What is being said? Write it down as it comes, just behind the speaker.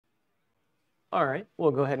All right,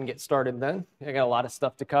 we'll go ahead and get started then. I got a lot of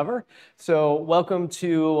stuff to cover. So welcome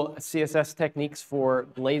to CSS Techniques for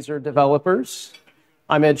Blazor developers.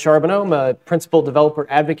 I'm Ed Charbeneau. I'm a principal developer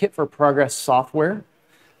advocate for Progress Software.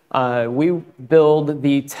 We build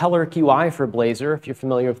the Teller QI for Blazor, if you're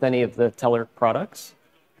familiar with any of the Teller products.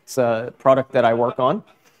 It's a product that I work on.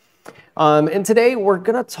 And today we're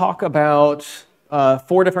going to talk about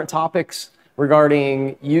 4 different topics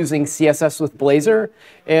regarding using CSS with Blazor.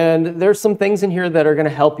 And there's some things in here that are going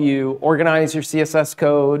to help you organize your CSS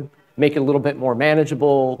code, make it a little bit more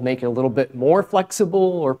manageable, make it a little bit more flexible,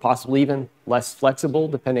 or possibly even less flexible,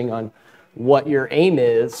 depending on what your aim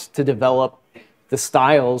is to develop the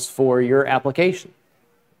styles for your application.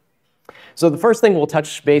 So the first thing we'll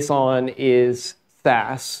touch base on is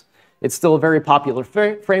Sass. It's still a very popular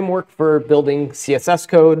framework for building CSS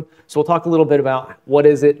code. So we'll talk a little bit about what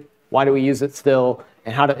is it, why do we use it still,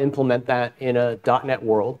 and how to implement that in a .NET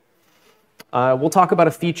world. We'll talk about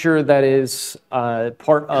a feature that is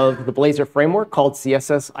part of the Blazor framework called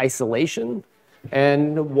CSS Isolation,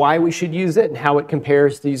 and why we should use it and how it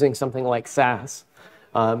compares to using something like Sass,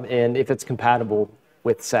 and if it's compatible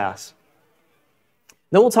with Sass.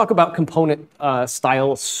 Then we'll talk about component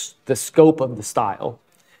styles, the scope of the style.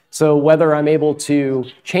 So whether I'm able to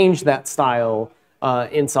change that style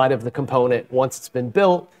inside of the component once it's been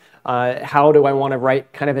built, how do I want to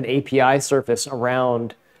write kind of an API surface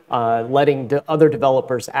around letting other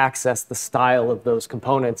developers access the style of those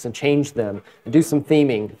components and change them, and do some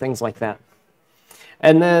theming, things like that.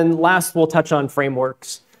 And then last, we'll touch on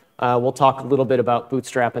frameworks. We'll talk a little bit about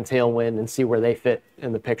Bootstrap and Tailwind and see where they fit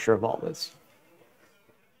in the picture of all this.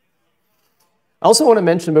 I also want to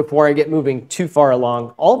mention before I get moving too far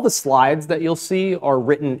along, all the slides that you'll see are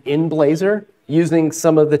written in Blazor using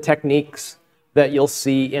some of the techniques that you'll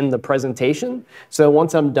see in the presentation. So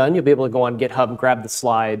once I'm done, you'll be able to go on GitHub, grab the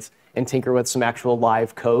slides, and tinker with some actual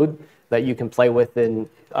live code that you can play with and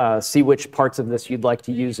see which parts of this you'd like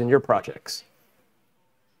to use in your projects.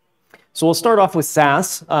 So we'll start off with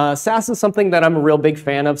Sass. Sass is something that I'm a real big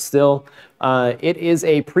fan of still. It is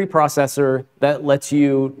a preprocessor that lets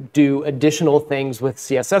you do additional things with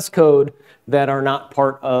CSS code that are not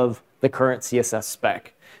part of the current CSS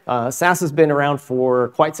spec. Sass has been around for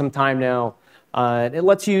quite some time now. It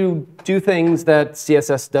lets you do things that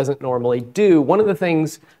CSS doesn't normally do. One of the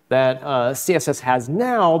things that CSS has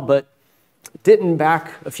now, but didn't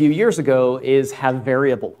back a few years ago, is have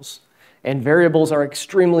variables. And variables are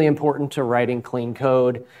extremely important to writing clean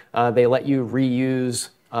code. They let you reuse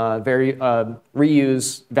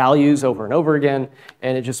values over and over again,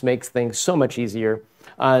 and it just makes things so much easier.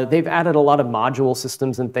 They've added a lot of module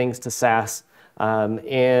systems and things to Sass,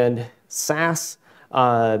 and Sass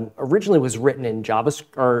originally was written in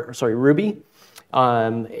Ruby,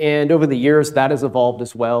 and over the years that has evolved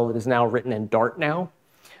as well. It is now written in Dart now,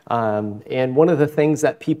 and one of the things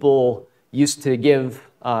that people used to give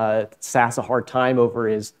Sass a hard time over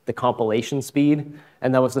is the compilation speed,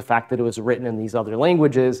 and that was the fact that it was written in these other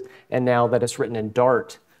languages, and now that it's written in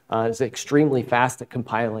Dart, it's extremely fast at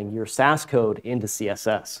compiling your Sass code into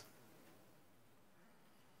CSS.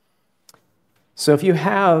 So if you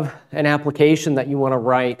have an application that you want to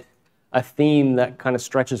write a theme that kind of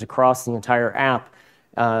stretches across the entire app,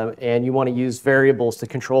 and you want to use variables to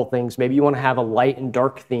control things, maybe you want to have a light and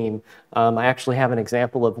dark theme. I actually have an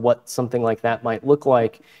example of what something like that might look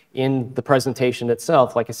like in the presentation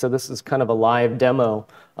itself. Like I said, this is kind of a live demo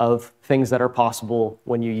of things that are possible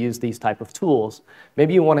when you use these type of tools.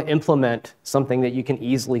 Maybe you want to implement something that you can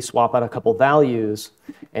easily swap out a couple values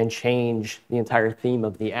and change the entire theme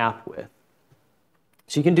of the app with.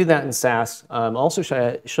 So you can do that in Sass. I'll also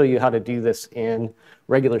show you how to do this in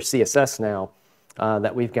regular CSS now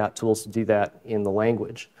that we've got tools to do that in the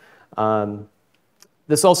language.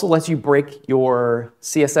 This also lets you break your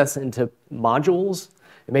CSS into modules.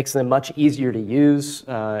 It makes them much easier to use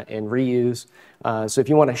and reuse. So if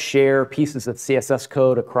you want to share pieces of CSS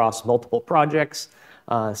code across multiple projects,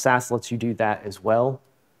 Sass lets you do that as well.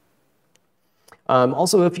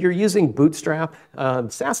 Also, if you're using Bootstrap,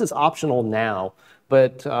 Sass is optional now.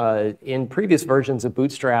 But in previous versions of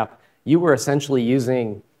Bootstrap, you were essentially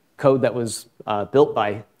using code that was built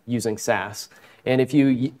by using Sass. And if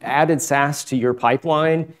you added Sass to your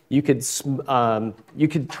pipeline, you could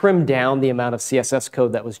trim down the amount of CSS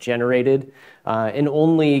code that was generated and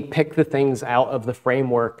only pick the things out of the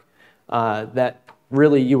framework that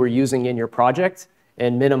really you were using in your project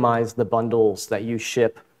and minimize the bundles that you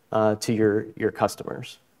ship to your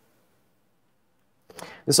customers.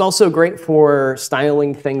 It's also great for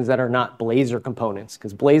styling things that are not Blazor components,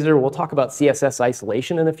 because Blazor, we'll talk about CSS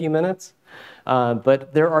isolation in a few minutes,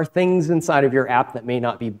 but there are things inside of your app that may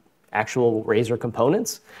not be actual Razor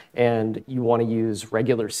components, and you want to use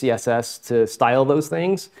regular CSS to style those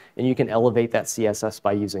things, and you can elevate that CSS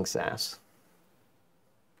by using Sass.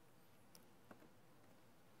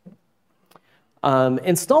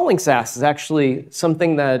 Installing Sass is actually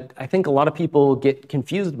something that I think a lot of people get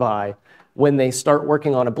confused by when they start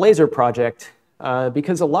working on a Blazor project,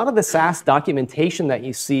 because a lot of the Sass documentation that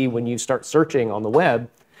you see when you start searching on the web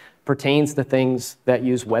pertains to things that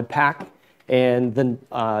use Webpack and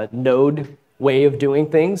the Node way of doing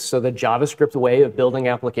things, so the JavaScript way of building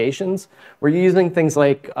applications. We're using things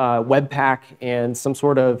like Webpack and some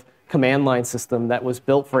sort of command line system that was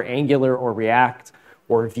built for Angular or React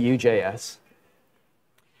or Vue.js.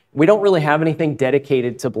 We don't really have anything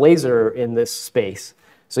dedicated to Blazor in this space.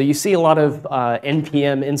 So you see a lot of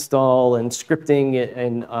npm install and scripting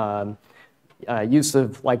and use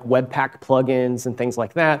of like Webpack plugins and things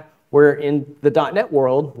like that, where in the .NET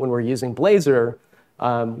world, when we're using Blazor,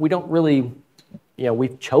 we don't really,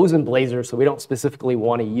 we've chosen Blazor, so we don't specifically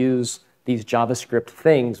want to use these JavaScript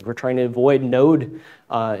things. We're trying to avoid Node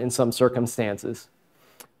in some circumstances,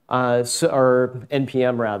 or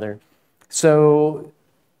npm rather. So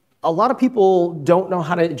a lot of people don't know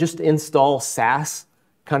how to just install Sass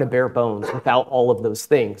kind of bare bones without all of those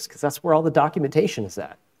things, because that's where all the documentation is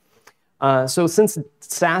at. So since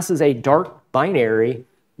Sass is a Dart binary,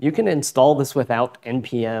 you can install this without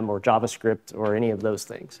npm or JavaScript or any of those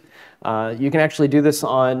things. You can actually do this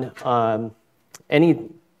on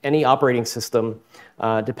any operating system.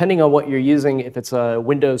 Depending on what you're using, if it's a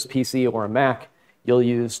Windows PC or a Mac, you'll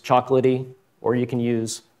use Chocolatey, or you can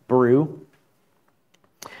use Brew.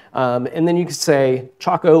 And then you can say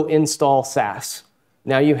Choco install Sass.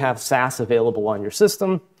 Now you have Sass available on your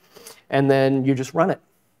system, and then you just run it.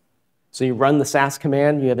 So you run the Sass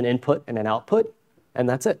command, you have an input and an output, and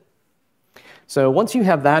that's it. So once you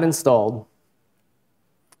have that installed,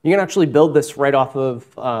 you can actually build this right off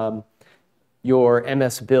of your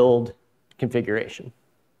MS Build configuration.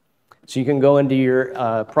 So you can go into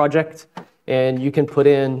your project, and you can put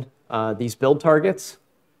in these build targets,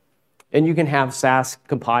 and you can have Sass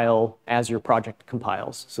compile as your project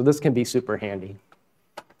compiles. So this can be super handy.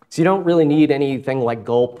 So you don't really need anything like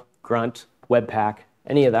Gulp, Grunt, Webpack,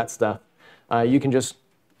 any of that stuff. You can just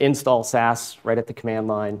install Sass right at the command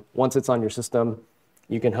line. Once it's on your system,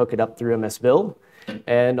 you can hook it up through MS Build.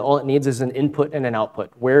 And all it needs is an input and an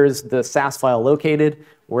output. Where is the Sass file located?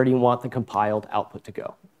 Where do you want the compiled output to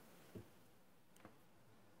go?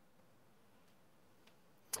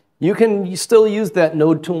 You can still use that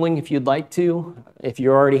Node tooling if you'd like to. If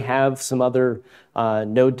you already have some other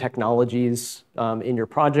Node technologies in your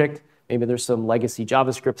project, maybe there's some legacy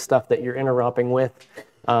JavaScript stuff that you're interrupting with,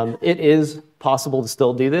 it is possible to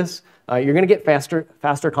still do this. You're going to get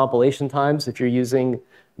faster compilation times if you're using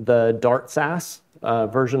the Dart Sass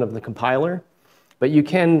version of the compiler, but you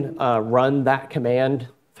can run that command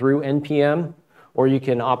through npm, or you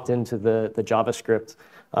can opt into the JavaScript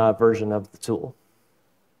version of the tool.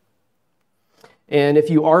 And if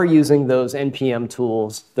you are using those npm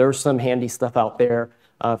tools, there's some handy stuff out there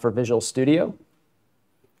for Visual Studio.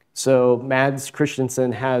 So Mads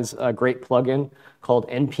Christensen has a great plugin called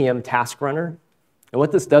npm task runner. And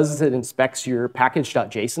what this does is it inspects your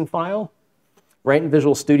package.json file. Right in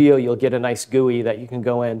Visual Studio, you'll get a nice GUI that you can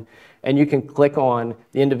go in, and you can click on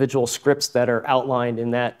the individual scripts that are outlined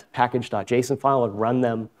in that package.json file and run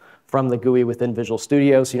them from the GUI within Visual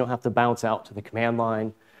Studio, so you don't have to bounce out to the command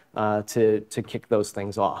line to kick those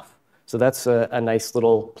things off. So that's a nice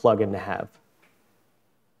little plugin to have.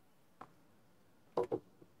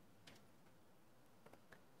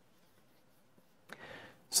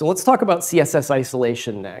 So let's talk about CSS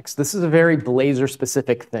isolation next. This is a very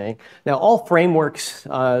Blazor-specific thing. Now, all frameworks,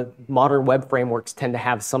 modern web frameworks, tend to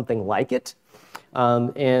have something like it.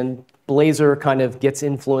 And Blazor kind of gets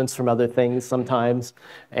influence from other things sometimes.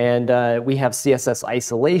 And we have CSS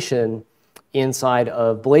isolation inside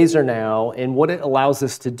of Blazor now. And what it allows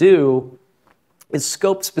us to do is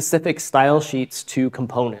scope specific style sheets to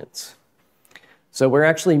components. So we're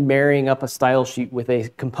actually marrying up a style sheet with a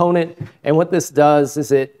component. And what this does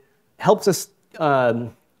is it helps us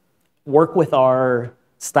work with our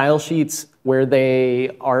style sheets where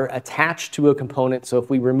they are attached to a component. So if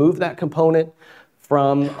we remove that component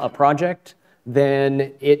from a project,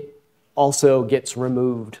 then it also gets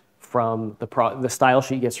removed from the style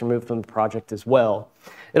sheet gets removed from the project as well.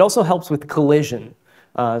 It also helps with collision.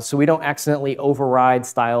 So we don't accidentally override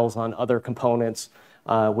styles on other components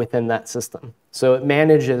within that system. So it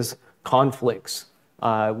manages conflicts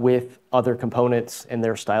with other components and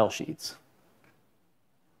their style sheets.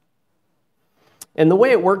 And the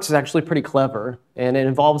way it works is actually pretty clever, and it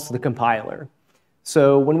involves the compiler.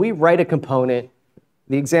 So when we write a component,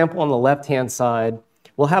 the example on the left-hand side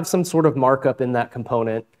will have some sort of markup in that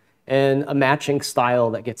component and a matching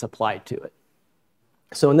style that gets applied to it.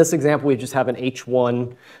 So in this example, we just have an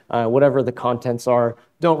H1, whatever the contents are,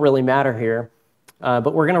 don't really matter here.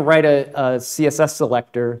 But we're going to write a CSS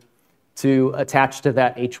selector to attach to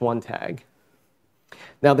that H1 tag.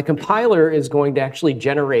 Now, the compiler is going to actually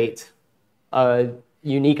generate a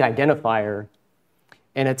unique identifier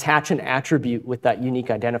and attach an attribute with that unique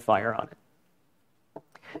identifier on it.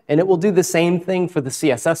 And it will do the same thing for the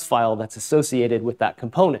CSS file that's associated with that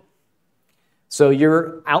component. So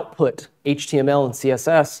your output HTML and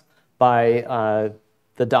CSS by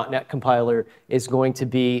the .NET compiler is going to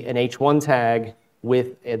be an H1 tag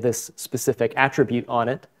with this specific attribute on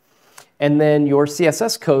it. And then your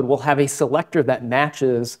CSS code will have a selector that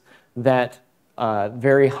matches that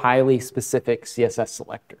very highly specific CSS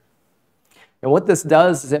selector. And what this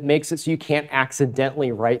does is it makes it so you can't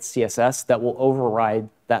accidentally write CSS that will override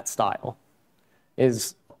that style. It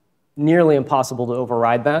is nearly impossible to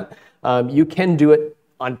override that. You can do it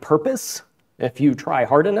on purpose if you try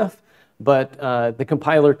hard enough, but the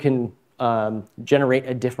compiler can generate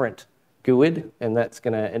a different GUID, and that's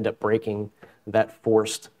going to end up breaking that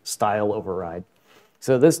forced style override.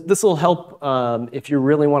 So this will help if you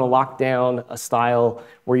really want to lock down a style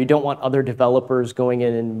where you don't want other developers going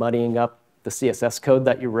in and muddying up the CSS code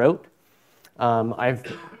that you wrote. I've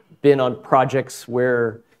been on projects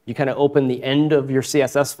where you kind of open the end of your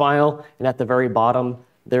CSS file, and at the very bottom,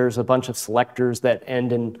 there's a bunch of selectors that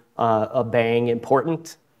end in a bang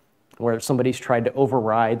important, where somebody's tried to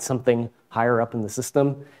override something higher up in the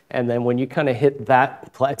system. And then when you kind of hit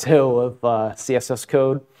that plateau of CSS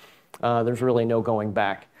code, there's really no going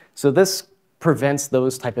back. So this prevents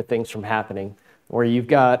those type of things from happening, where you've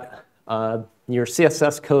got your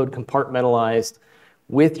CSS code compartmentalized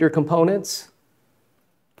with your components,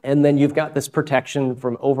 and then you've got this protection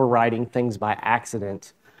from overriding things by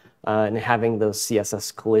accident and having those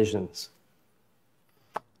CSS collisions.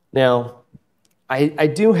 Now, I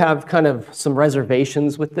do have kind of some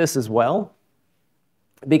reservations with this as well,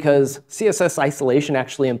 because CSS isolation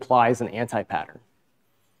actually implies an anti-pattern.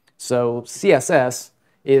 So CSS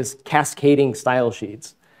is cascading style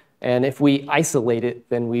sheets. And if we isolate it,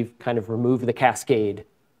 then we've kind of removed the cascade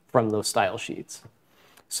from those style sheets.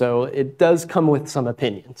 So it does come with some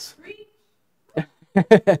opinions.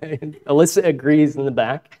 Alyssa agrees in the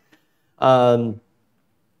back. So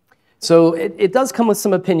it does come with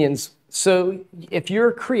some opinions. So if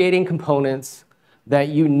you're creating components that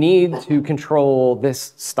you need to control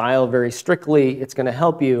this style very strictly, it's going to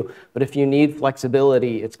help you. But if you need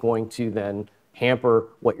flexibility, it's going to then hamper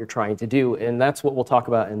what you're trying to do. And that's what we'll talk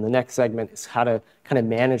about in the next segment, is how to kind of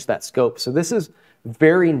manage that scope. So this is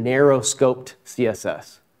very narrow scoped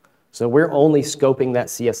CSS. So we're only scoping that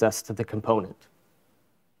CSS to the component.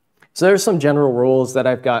 So there's some general rules that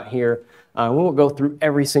I've got here. We won't go through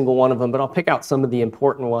every single one of them, but I'll pick out some of the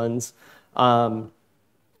important ones.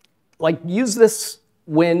 Like, use this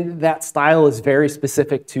when that style is very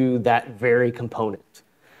specific to that very component.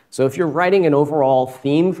 So if you're writing an overall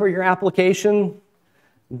theme for your application,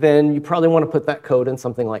 then you probably want to put that code in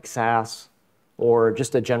something like Sass, or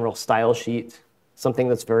just a general style sheet, something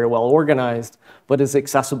that's very well organized, but is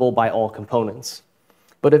accessible by all components.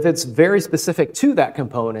 But if it's very specific to that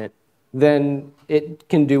component, then it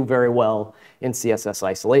can do very well in CSS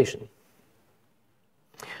isolation.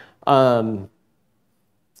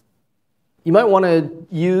 You might want to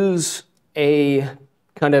use a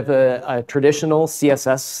kind of a traditional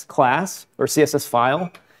CSS class or CSS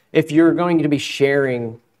file if you're going to be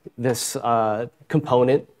sharing this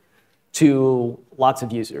component to lots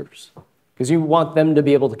of users, because you want them to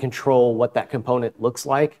be able to control what that component looks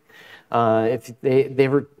like. If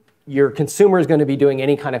your consumer is going to be doing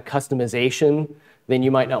any kind of customization, then you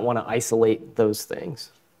might not want to isolate those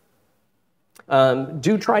things.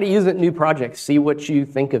 Do try to use it in new projects. See what you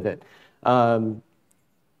think of it.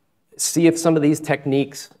 See if some of these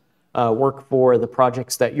techniques work for the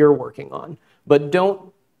projects that you're working on. But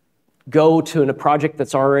don't go to a project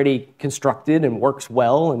that's already constructed and works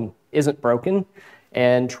well and isn't broken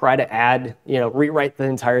and try to add, rewrite the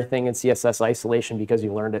entire thing in CSS isolation because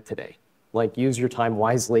you learned it today. Like, use your time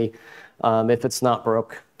wisely. If it's not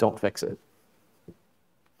broke, don't fix it.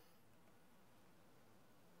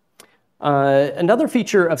 Another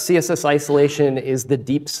feature of CSS isolation is the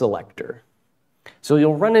deep selector. So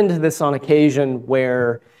you'll run into this on occasion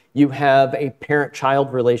where you have a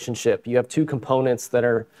parent-child relationship. You have two components that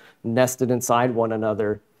are nested inside one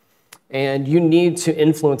another, and you need to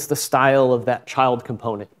influence the style of that child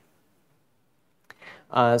component.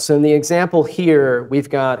 So in the example here, we've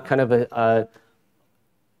got kind of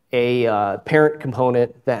a parent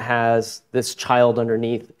component that has this child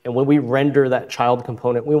underneath. And when we render that child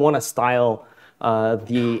component, we want to style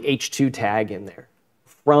the h2 tag in there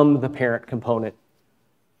from the parent component.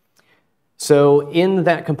 So in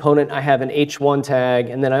that component, I have an h1 tag,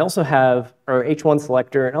 and then I also have, or h1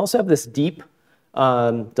 selector, and I also have this deep,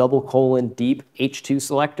 double colon deep h2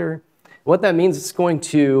 selector. What that means is it's going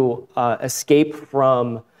to escape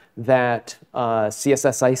from that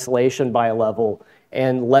CSS isolation by a level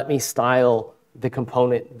and let me style the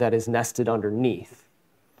component that is nested underneath.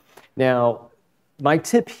 Now, my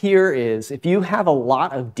tip here is if you have a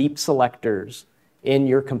lot of deep selectors in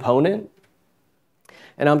your component,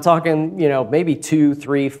 and I'm talking, maybe 2,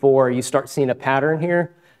 3, 4, you start seeing a pattern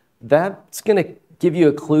here, that's going to give you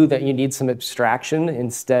a clue that you need some abstraction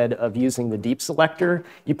instead of using the deep selector.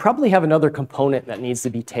 You probably have another component that needs to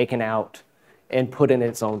be taken out and put in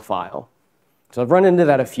its own file. So I've run into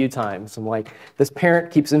that a few times. I'm like, this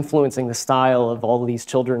parent keeps influencing the style of all of these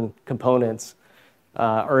children components,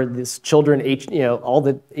 or this children, all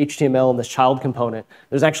the HTML and this child component.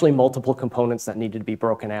 There's actually multiple components that needed to be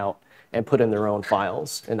broken out and put in their own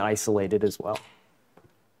files and isolated as well.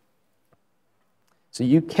 So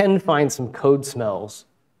you can find some code smells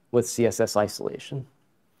with CSS isolation.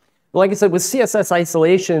 Like I said, with CSS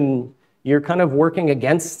isolation, you're kind of working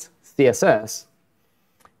against CSS,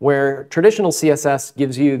 where traditional CSS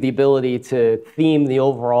gives you the ability to theme the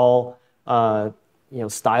overall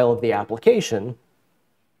style of the application,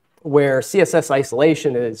 where CSS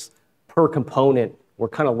isolation is per component. We're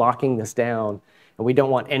kind of locking this down, and we don't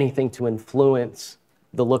want anything to influence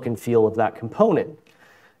the look and feel of that component.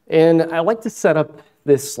 And I like to set up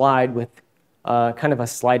this slide with kind of a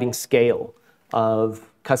sliding scale of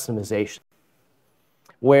customization,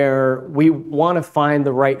 where we want to find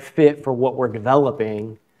the right fit for what we're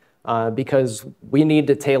developing because we need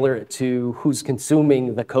to tailor it to who's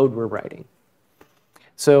consuming the code we're writing.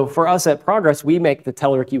 So for us at Progress, we make the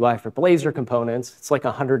Telerik UI for Blazor components. It's like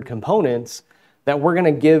 100 components that we're going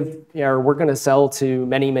to give, or we're going to sell to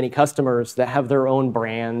many, many customers that have their own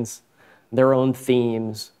brands, their own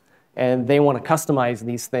themes, and they want to customize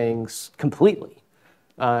these things completely.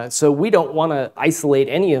 So we don't want to isolate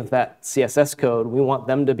any of that CSS code. We want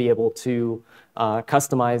them to be able to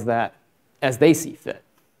customize that as they see fit.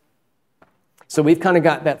 So we've kind of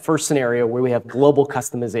got that first scenario where we have global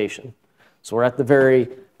customization. So we're at the very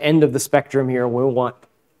end of the spectrum here. We want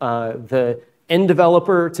the end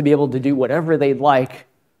developer to be able to do whatever they'd like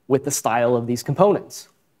with the style of these components.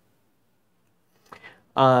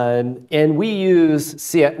 And we use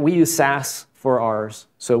Sass for ours.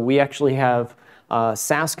 So we actually have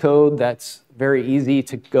Sass code that's very easy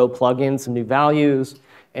to go plug in some new values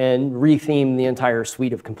and retheme the entire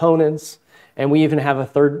suite of components. And we even have a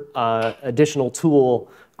third additional tool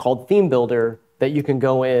called Theme Builder that you can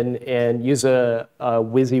go in and use a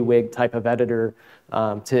WYSIWYG type of editor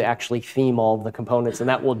to actually theme all of the components, and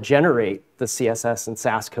that will generate the CSS and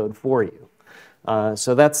Sass code for you.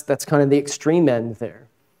 So that's kind of the extreme end there.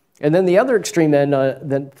 And then the other extreme end,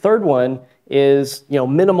 the third one is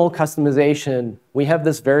minimal customization. We have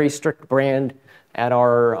this very strict brand at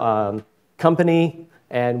our company,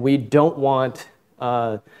 and we don't want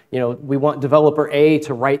we want developer A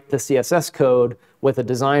to write the CSS code with a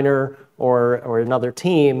designer or another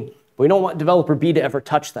team. We don't want developer B to ever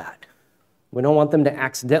touch that. We don't want them to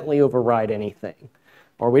accidentally override anything.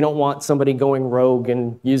 Or we don't want somebody going rogue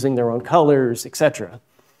and using their own colors, etc.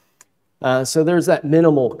 So there's that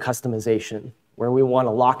minimal customization where we want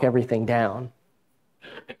to lock everything down.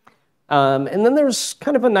 And then there's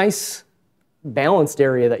kind of a nice balanced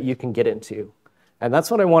area that you can get into. And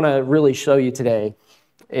that's what I want to really show you today,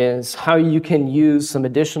 is how you can use some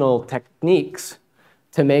additional techniques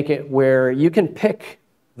to make it where you can pick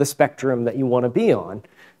the spectrum that you want to be on.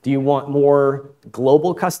 Do you want more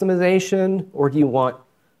global customization, or do you want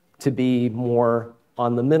to be more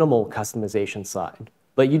on the minimal customization side?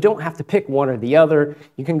 But you don't have to pick one or the other.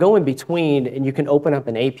 You can go in between, and you can open up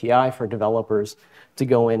an API for developers to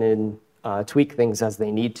go in and tweak things as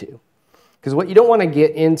they need to. Because what you don't want to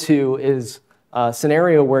get into is a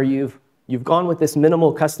scenario where you've gone with this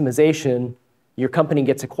minimal customization, your company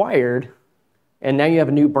gets acquired, and now you have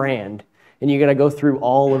a new brand, and you're going to go through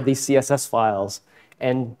all of these CSS files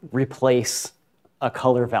and replace a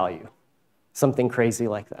color value, something crazy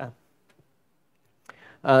like that.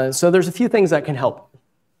 So there's a few things that can help.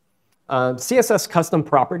 CSS custom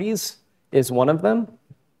properties is one of them.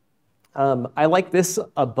 I like this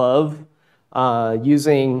above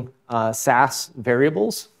using Sass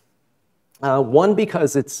variables. One,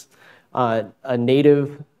 because it's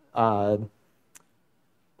native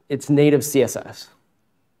CSS.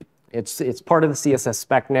 It's part of the CSS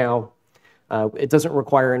spec now. It doesn't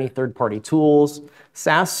require any third-party tools.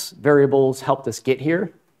 Sass variables helped us get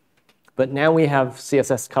here, but now we have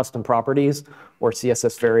CSS custom properties, or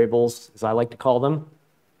CSS variables, as I like to call them.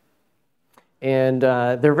 And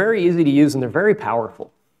they're very easy to use, and they're very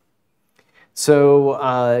powerful.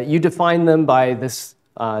 So you define them by this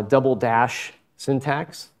double dash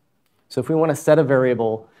syntax. So if we want to set a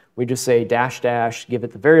variable, we just say dash dash, give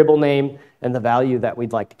it the variable name and the value that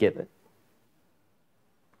we'd like to give it.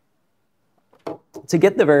 To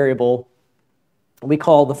get the variable, we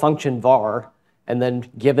call the function var and then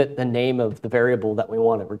give it the name of the variable that we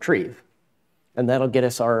want to retrieve. And that'll get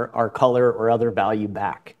us our color or other value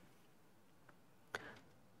back.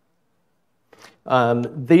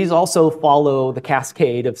 These also follow the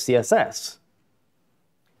cascade of CSS.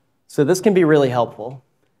 So this can be really helpful.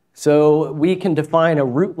 So we can define a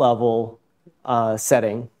root level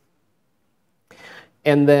setting,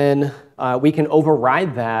 and then we can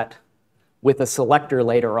override that with a selector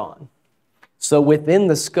later on. So within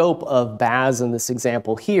the scope of Baz in this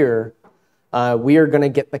example here, we are going to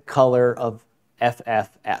get the color of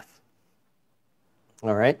FFF.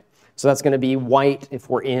 All right? So that's going to be white if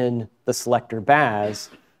we're in the selector Baz,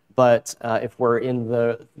 but if we're in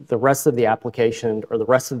the rest of the application or the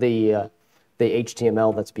rest of the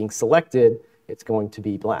HTML that's being selected, it's going to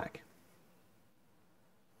be black.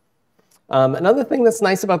 Another thing that's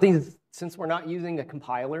nice about these, since we're not using a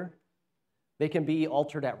compiler, they can be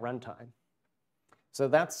altered at runtime. So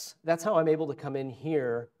that's how I'm able to come in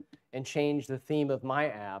here and change the theme of my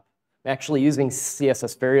app. I'm actually using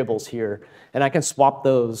CSS variables here, and I can swap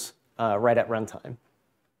those right at runtime.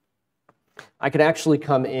 I could actually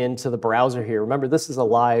come into the browser here. Remember, this is a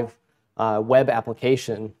live web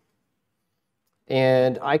application.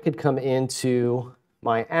 And I could come into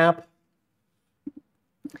my app,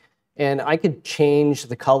 and I could change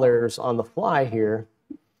the colors on the fly here.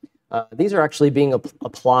 These are actually being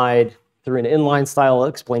applied through an inline style. I'll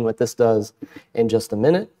explain what this does in just a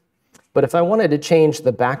minute. But if I wanted to change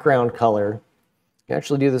the background color, I can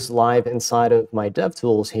actually do this live inside of my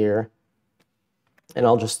DevTools here. And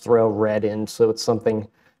I'll just throw red in so it's something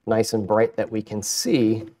nice and bright that we can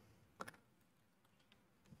see.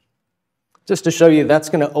 Just to show you, that's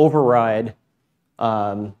going to override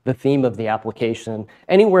the theme of the application.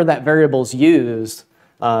 Anywhere that variable is used,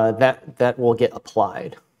 that will get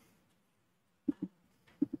applied.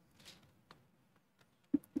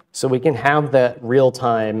 So we can have that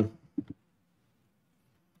real-time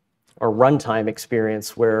or runtime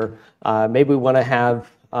experience where maybe we want to have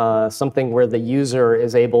something where the user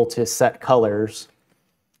is able to set colors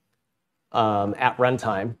at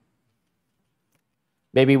runtime.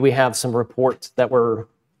 Maybe we have some reports that we're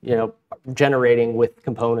generating with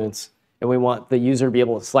components, and we want the user to be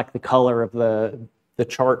able to select the color of the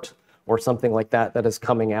chart or something like that that is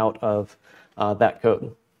coming out of that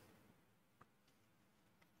code.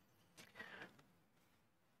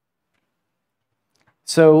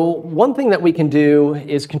 So one thing that we can do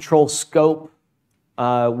is control scope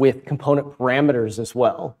with component parameters as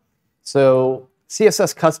well. So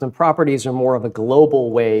CSS custom properties are more of a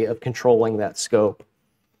global way of controlling that scope.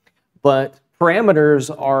 But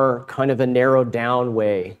parameters are kind of a narrowed down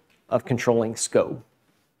way of controlling scope.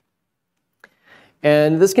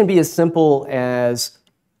 And this can be as simple as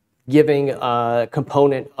giving a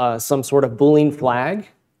component some sort of Boolean flag,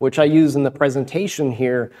 which I use in the presentation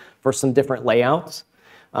here for some different layouts.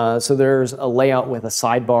 So there's a layout with a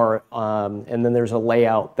sidebar, and then there's a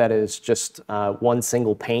layout that is just one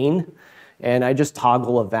single pane. And I just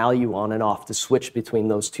toggle a value on and off to switch between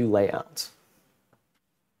those two layouts.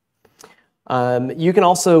 You can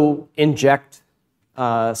also inject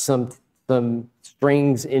some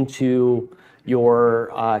strings into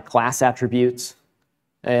your class attributes.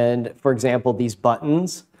 And for example, these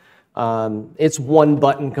buttons, it's one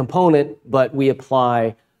button component, but we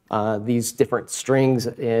apply these different strings.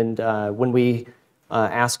 And when we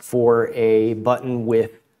ask for a button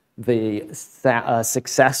with the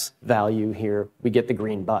success value here, we get the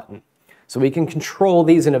green button. So we can control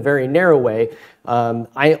these in a very narrow way.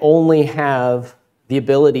 I only have the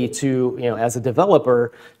ability to, as a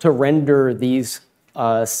developer, to render these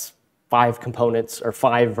 5 components or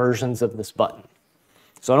 5 versions of this button.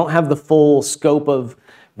 So I don't have the full scope of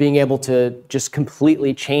being able to just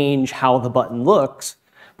completely change how the button looks,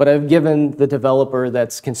 but I've given the developer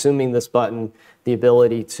that's consuming this button the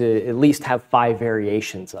ability to at least have 5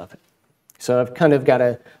 variations of it. So I've kind of got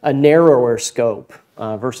a narrower scope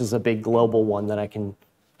versus a big global one that I can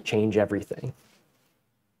change everything.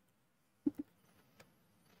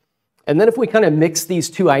 And then if we kind of mix these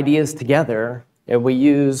two ideas together and we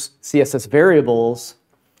use CSS variables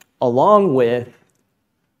along with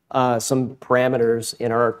some parameters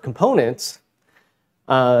in our components,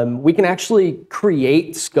 we can actually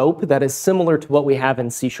create scope that is similar to what we have in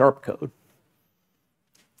C# code.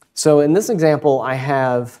 So in this example, I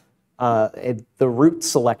have the root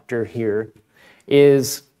selector here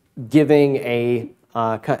is giving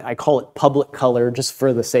I call it public color just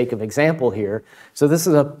for the sake of example here. So this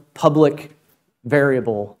is a public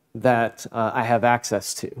variable that I have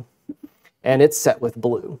access to, and it's set with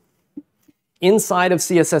blue. Inside of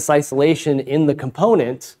CSS Isolation in the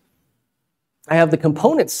component, I have the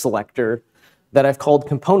component selector that I've called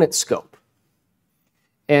component scope.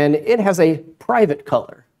 And it has a private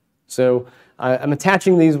color. So I'm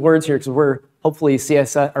attaching these words here because we're hopefully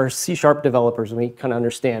CSS or C# developers, and we kind of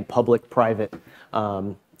understand public-private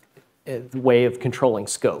way of controlling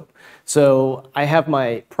scope. So I have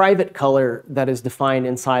my private color that is defined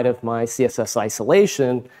inside of my CSS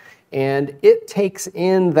Isolation, and it takes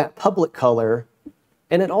in that public color,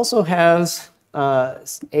 and it also has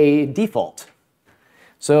a default.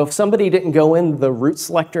 So if somebody didn't go in the root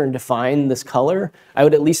selector and define this color, I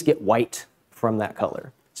would at least get white from that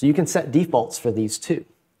color. So you can set defaults for these too.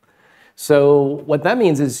 So what that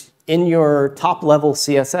means is in your top level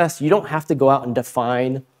CSS, you don't have to go out and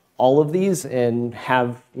define all of these and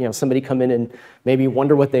have somebody come in and maybe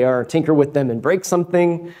wonder what they are, tinker with them and break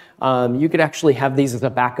something. You could actually have these as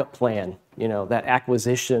a backup plan, that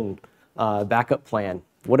acquisition backup plan.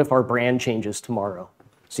 What if our brand changes tomorrow?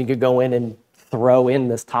 So you could go in and throw in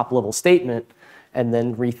this top level statement and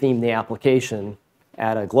then retheme the application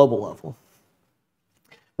at a global level.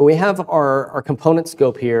 But we have our component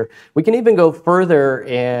scope here. We can even go further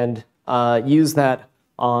and use that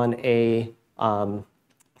on a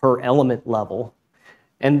per element level.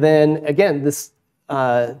 And then again, these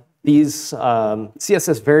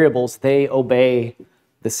CSS variables, they obey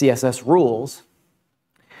the CSS rules.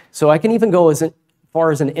 So I can even go as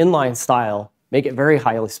far as an inline style, make it very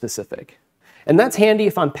highly specific. And that's handy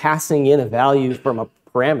if I'm passing in a value from a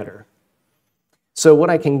parameter. So what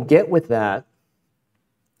I can get with that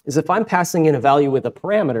is if I'm passing in a value with a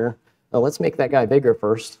parameter, now let's make that guy bigger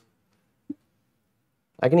first.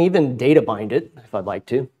 I can even data bind it if I'd like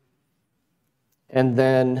to. And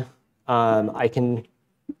then I can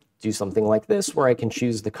do something like this where I can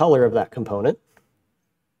choose the color of that component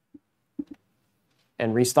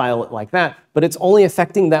and restyle it like that. But it's only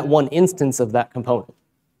affecting that one instance of that component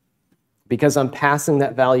because I'm passing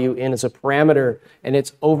that value in as a parameter and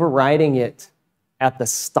it's overriding it at the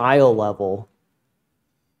style level.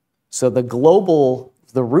 So the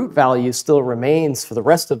root value still remains for the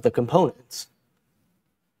rest of the components.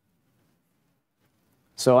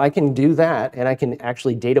 So I can do that, and I can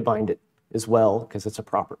actually data bind it as well because it's a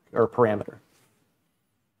parameter.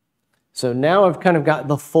 So now I've kind of got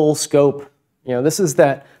the full scope. This is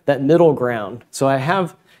that middle ground. So I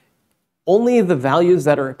have only the values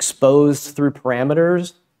that are exposed through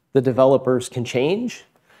parameters the developers can change.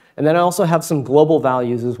 And then I also have some global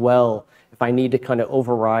values as well if I need to kind of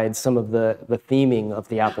override some of the theming of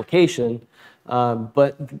the application.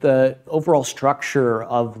 But the overall structure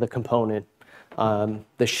of the component,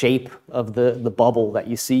 the shape of the bubble that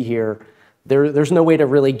you see here, there's no way to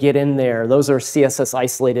really get in there. Those are CSS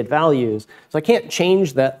isolated values. So I can't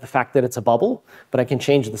change the fact that it's a bubble, but I can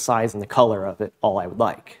change the size and the color of it all I would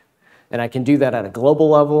like. And I can do that at a global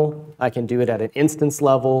level. I can do it at an instance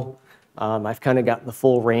level. I've kind of got the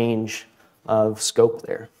full range of scope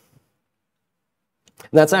there.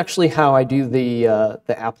 And that's actually how I do the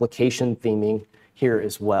application theming here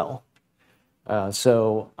as well.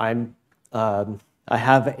 So I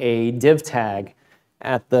have a div tag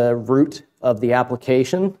at the root of the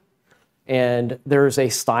application, and there's a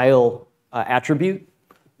style attribute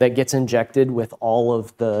that gets injected with all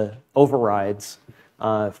of the overrides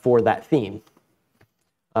for that theme.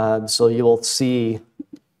 So you'll see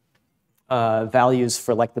values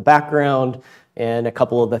for like the background and a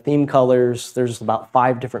couple of the theme colors. There's about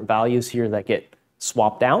 5 different values here that get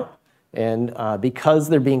swapped out. And because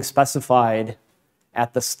they're being specified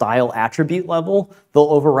at the style attribute level, they'll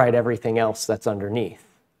override everything else that's underneath.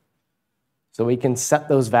 So we can set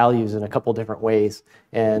those values in a couple different ways.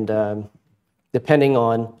 And depending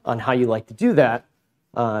on how you like to do that,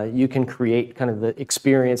 you can create kind of the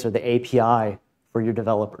experience or the API for your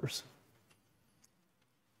developers.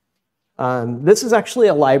 This is actually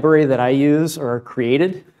a library that I use or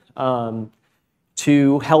created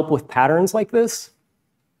to help with patterns like this.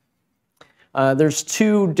 There's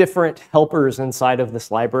 2 different helpers inside of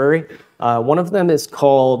this library. One of them is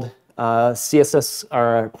called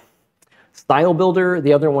CSS Style Builder.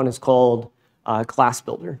 The other one is called Class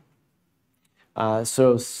Builder.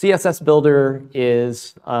 So CSS Builder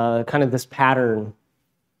is kind of this pattern,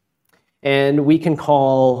 and we can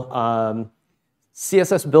call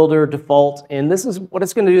CSS Builder default, and this is what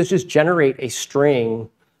it's going to do is just generate a string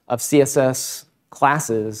of CSS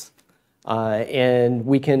classes, and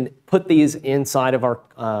we can put these inside of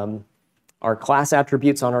our class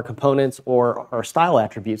attributes on our components or our style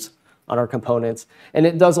attributes on our components, and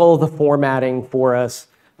it does all of the formatting for us,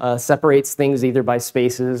 separates things either by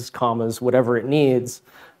spaces, commas, whatever it needs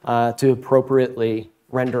to appropriately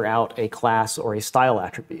render out a class or a style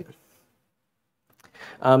attribute.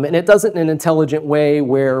 And it does it in an intelligent way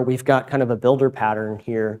where we've got kind of a builder pattern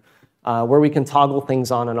here where we can toggle things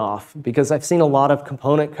on and off, because I've seen a lot of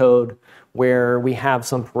component code where we have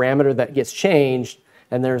some parameter that gets changed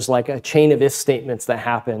and there's like a chain of if statements that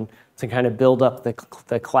happen to kind of build up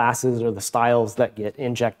the classes or the styles that get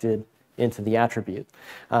injected into the attribute.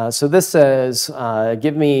 So this says,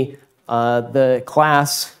 give me the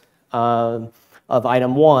class of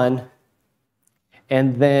item 1,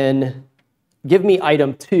 and then give me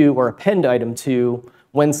item 2 or append item 2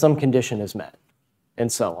 when some condition is met,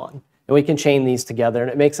 and so on. And we can chain these together,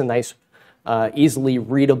 and it makes a nice, easily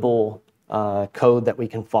readable code that we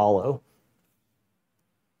can follow.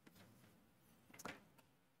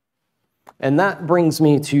 And that brings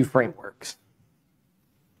me to frameworks.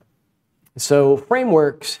 So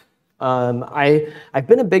frameworks, I've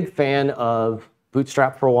been a big fan of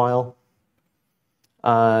Bootstrap for a while,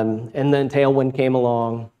 and then Tailwind came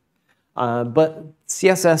along, but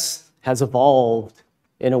CSS has evolved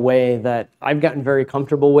in a way that I've gotten very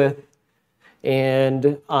comfortable with,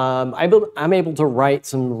 and I'm able to write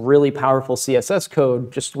some really powerful CSS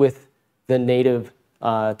code just with the native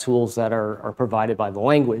tools that are provided by the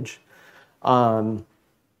language. With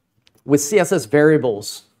CSS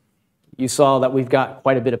variables, you saw that we've got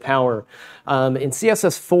quite a bit of power. In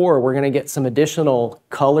CSS4, we're going to get some additional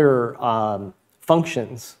color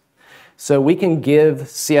functions. So we can give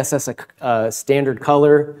CSS a standard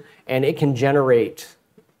color, and it can generate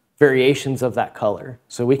variations of that color.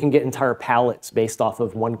 So we can get entire palettes based off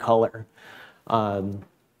of one color. And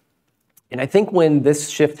I think when this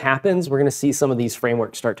shift happens, we're going to see some of these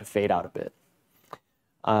frameworks start to fade out a bit.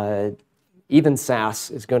 Even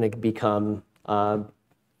Sass is going to become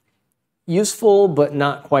useful, but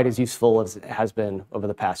not quite as useful as it has been over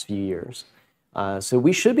the past few years. So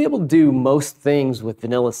we should be able to do most things with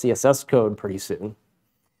vanilla CSS code pretty soon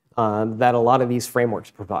that a lot of these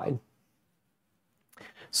frameworks provide.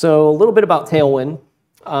 So a little bit about Tailwind.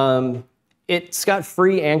 It's got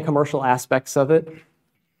free and commercial aspects of it.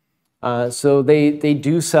 So they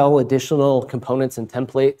do sell additional components and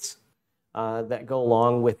templates that go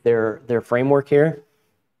along with their framework here.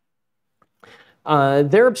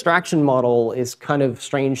 Their abstraction model is kind of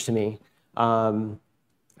strange to me.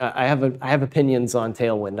 I have opinions on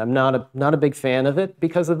Tailwind. I'm not a big fan of it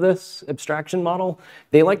because of this abstraction model.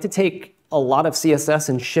 They like to take a lot of CSS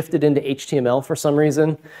and shift it into HTML for some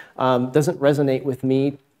reason. Doesn't resonate with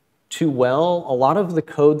me too well. A lot of the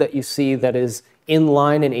code that you see that is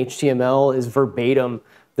inline in HTML is verbatim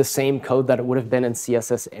the same code that it would have been in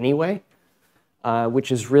CSS anyway.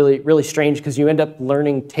 Which is really, really strange because you end up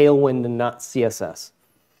learning Tailwind and not CSS.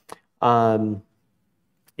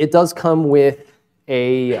 It does come with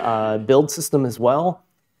a build system as well.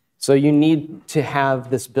 So you need to have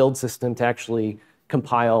this build system to actually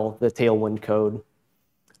compile the Tailwind code.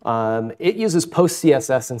 It uses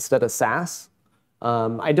post-CSS instead of Sass.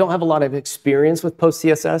 I don't have a lot of experience with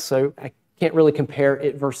post-CSS, so I can't really compare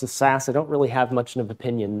it versus Sass. I don't really have much of an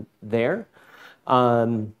opinion there.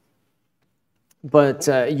 But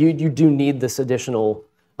you do need this additional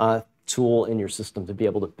tool in your system to be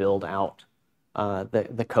able to build out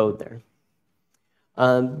the code there.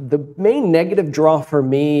 The main negative draw for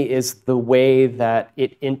me is the way that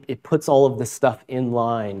it puts all of this stuff in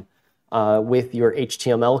line with your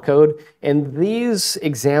HTML code. And these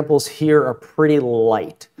examples here are pretty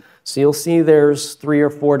light. So you'll see there's 3 or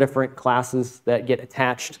 4 different classes that get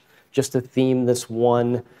attached just to theme this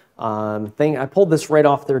one thing. I pulled this right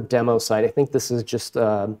off their demo site. I think this is just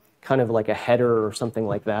kind of like a header or something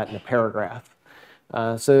like that in a paragraph.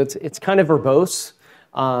 So it's kind of verbose.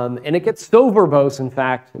 And it gets so verbose, in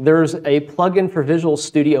fact, there's a plugin for Visual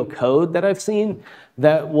Studio Code that I've seen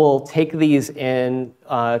that will take these and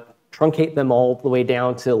truncate them all the way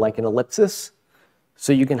down to like an ellipsis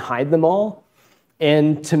so you can hide them all.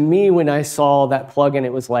 And to me, when I saw that plugin,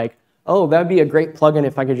 it was like, oh, that'd be a great plugin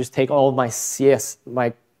if I could just take all of my C#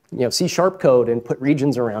 code and put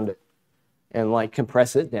regions around it and like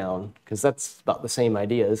compress it down, because that's about the same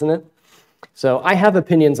idea, isn't it? So I have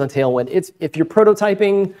opinions on Tailwind. If you're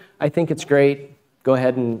prototyping, I think it's great. go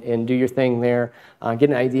ahead and do your thing there, get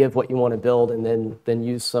an idea of what you want to build, and then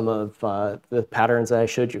use some of the patterns that I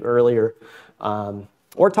showed you earlier.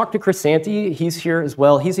 Or talk to Chris Santi. He's here as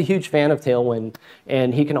well. He's a huge fan of Tailwind,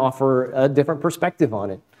 and he can offer a different perspective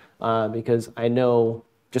on it. Because I know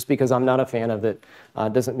just because I'm not a fan of it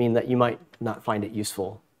doesn't mean that you might not find it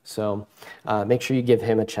useful. So make sure you give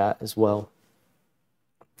him a chat as well.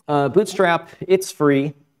 Bootstrap, it's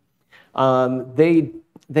free.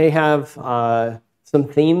 They have some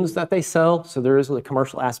themes that they sell, so there is a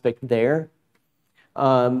commercial aspect there.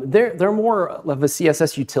 They're more of a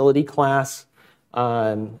CSS utility class.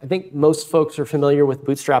 I think most folks are familiar with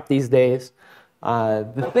Bootstrap these days.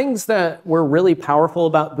 The things that were really powerful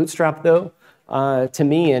about Bootstrap, though, to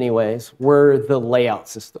me anyways, were the layout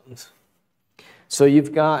systems. So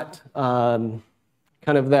you've got kind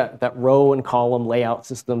of that row and column layout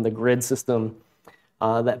system, the grid system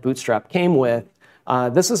that Bootstrap came with.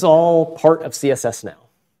 This is all part of CSS now.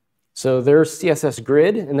 So there's CSS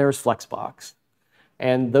Grid and there's Flexbox.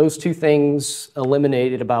 And those two things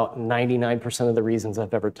eliminated about 99% of the reasons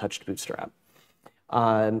I've ever touched Bootstrap.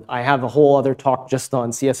 I have a whole other talk just on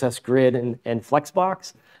CSS Grid and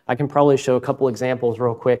Flexbox. I can probably show a couple examples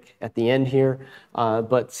real quick at the end here.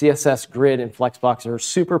 But CSS Grid and Flexbox are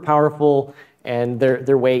super powerful, and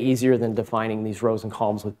they're way easier than defining these rows and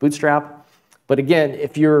columns with Bootstrap. But again,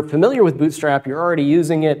 if you're familiar with Bootstrap, you're already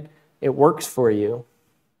using it, it works for you.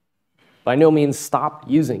 By no means stop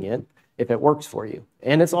using it if it works for you.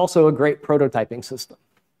 And it's also a great prototyping system.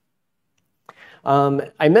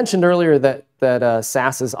 I mentioned earlier that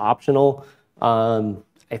Sass is optional.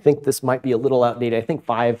 I think this might be a little outdated. I think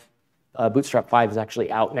Bootstrap 5 is actually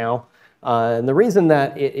out now. And the reason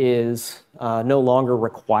that it is no longer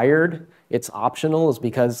required, it's optional, is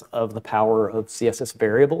because of the power of CSS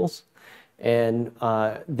variables. And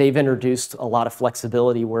they've introduced a lot of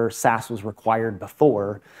flexibility where Sass was required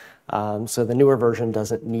before. So the newer version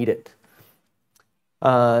doesn't need it.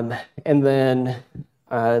 And then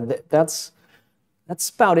that's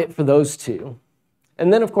about it for those two.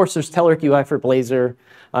 And then, of course, there's Telerik UI for Blazor.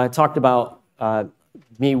 I talked about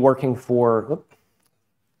me working for, whoop,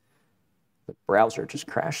 the browser just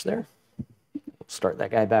crashed there. Start that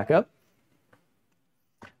guy back up.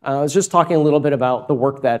 I was just talking a little bit about the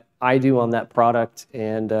work that I do on that product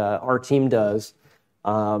and our team does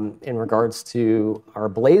in regards to our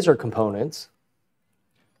Blazor components.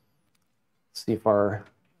 Let's see if our,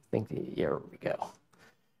 here we go.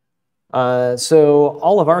 So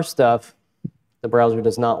all of our stuff, the browser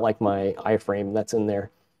does not like my iframe that's in there.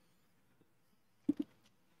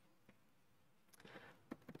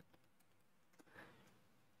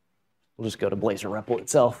 We'll just go to Blazor REPL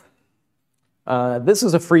itself. This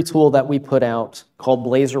is a free tool that we put out called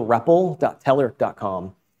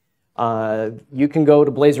blazorrepl.telerik.com. You can go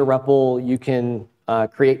to Blazor REPL. You can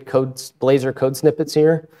create Blazor code snippets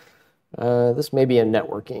here. This may be a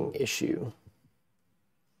networking issue.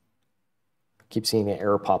 Keep seeing an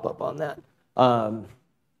error pop up on that.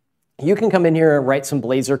 You can come in here and write some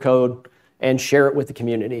Blazor code and share it with the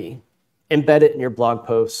community. Embed it in your blog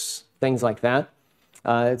posts, things like that.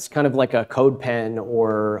 It's kind of like a code pen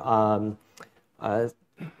or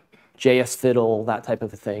JS Fiddle, that type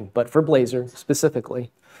of a thing, but for Blazor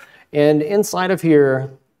specifically. And inside of here,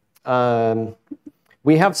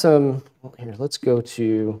 we have some, well, here, let's go to,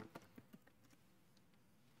 you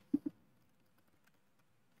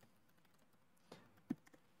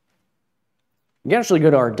can actually go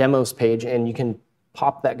to our demos page and you can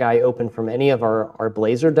pop that guy open from any of our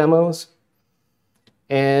Blazor demos.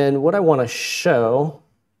 And what I want to show,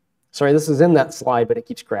 sorry, this is in that slide, but it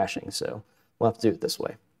keeps crashing, so we'll have to do it this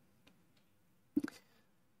way,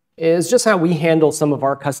 is just how we handle some of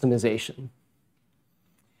our customization.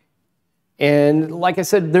 And like I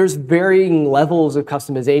said, there's varying levels of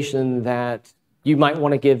customization that you might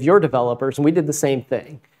want to give your developers, and we did the same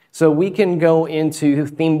thing. So we can go into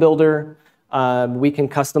Theme Builder, we can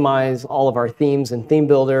customize all of our themes in Theme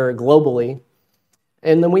Builder globally.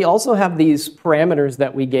 And then we also have these parameters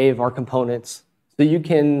that we gave our components, so you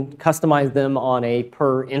can customize them on a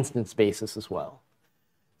per instance basis as well.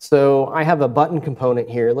 So I have a button component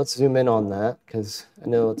here. Let's zoom in on that because I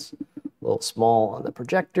know it's a little small on the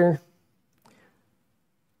projector.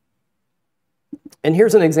 And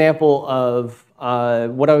here's an example of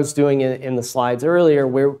what I was doing in the slides earlier,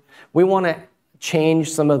 where we want to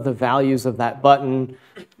change some of the values of that button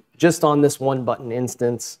just on this one button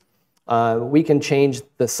instance. We can change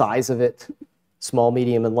the size of it, small,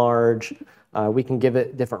 medium, and large. We can give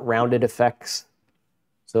it different rounded effects.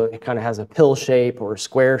 So it kind of has a pill shape or a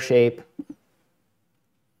square shape.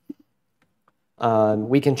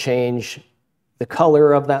 We can change the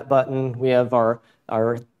color of that button. We have our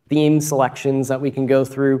theme selections that we can go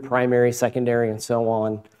through, primary, secondary, and so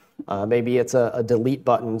on. Maybe it's a delete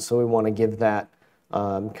button, so we want to give that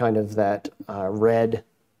kind of that red,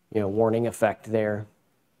 warning effect there.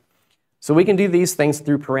 So we can do these things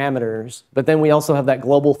through parameters, but then we also have that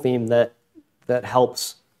global theme that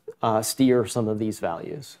helps steer some of these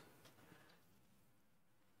values.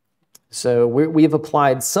 So we've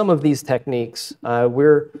applied some of these techniques.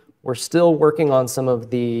 We're still working on some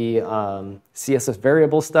of the CSS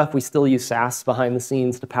variable stuff. We still use Sass behind the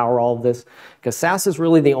scenes to power all of this, because Sass is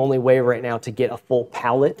really the only way right now to get a full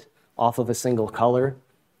palette off of a single color.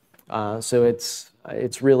 So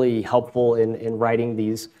it's really helpful in writing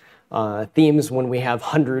these themes when we have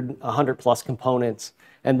 100 plus components,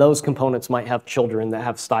 and those components might have children that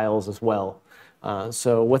have styles as well.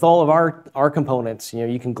 So with all of our components,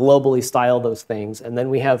 you can globally style those things, and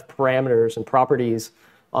then we have parameters and properties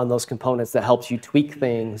on those components that helps you tweak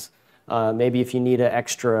things. Maybe if you need an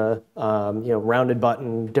extra, rounded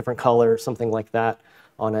button, different color, something like that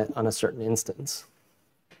on a certain instance.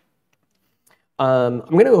 I'm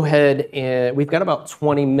going to go ahead and we've got about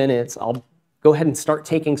 20 minutes. I'll go ahead and start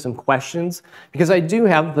taking some questions, because I do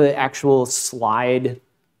have the actual slide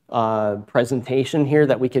presentation here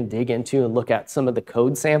that we can dig into and look at some of the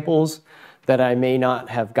code samples that I may not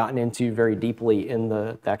have gotten into very deeply in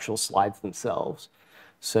the actual slides themselves.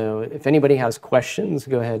 So if anybody has questions,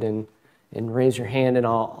 go ahead and raise your hand and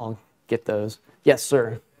I'll get those. Yes,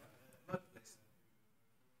 sir.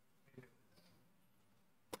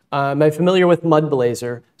 Am I familiar with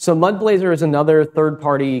Blazor? So Blazor is another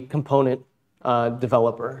third-party component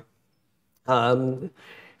developer. The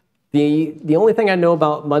only thing I know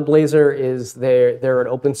about Blazor is they're an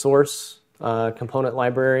open source component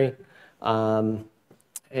library, and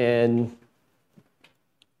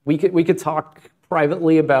we could talk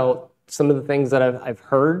privately about some of the things that I've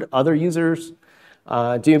heard other users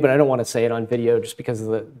do, but I don't want to say it on video just because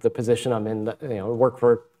of the position I'm in. I work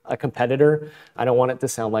for a competitor. I don't want it to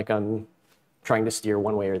sound like I'm trying to steer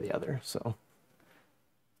one way or the other. So,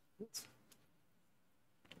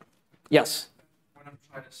 yes. When I'm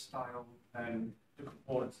trying to style the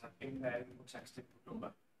components, I think the text input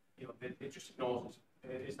number, it just ignores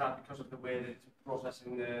it. Is that because of the way that it's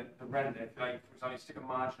processing the render? If for example, you stick a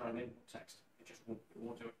margin on an input text, it just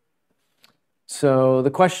won't do it. So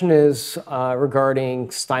the question is regarding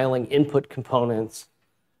styling input components,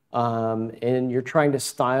 and you're trying to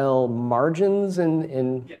style margins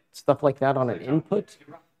and stuff like that on an input. If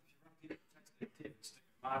you wrap the input text, stick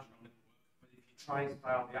a margin on it, but if you try and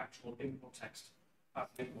style the actual input text as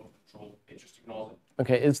an input control, it just ignores it.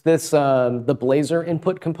 Okay, is this the Blazor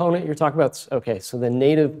input component you're talking about? Okay, so the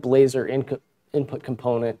native Blazor input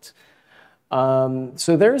component.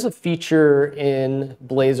 So there's a feature in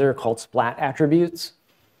Blazor called splat attributes.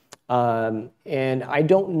 And I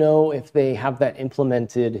don't know if they have that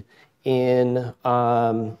implemented in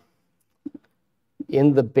the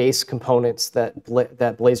base components that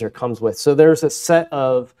Blazor comes with. So there's a set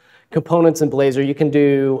of components in Blazor. You can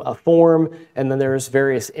do a form, and then there's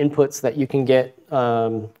various inputs that you can get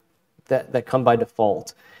that come by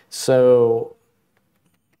default. So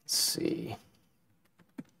let's see.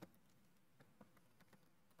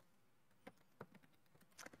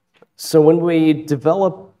 So when we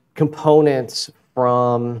develop components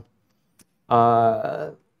from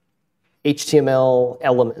HTML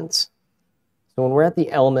elements, so when we're at the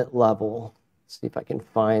element level, let's see if I can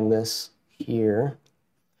find this here.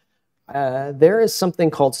 There is something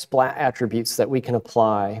called splat attributes that we can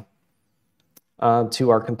apply to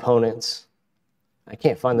our components. I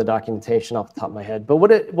can't find the documentation off the top of my head, but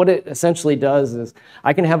what it essentially does is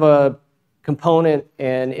I can have a component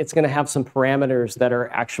and it's going to have some parameters that are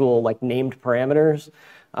actual named parameters,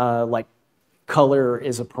 like color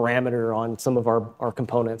is a parameter on some of our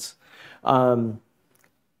components.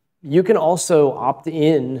 You can also opt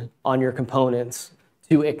in on your components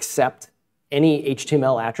to accept any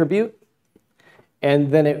HTML attribute,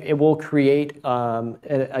 and then it will create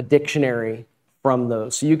a dictionary from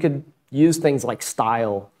those. So you could use things like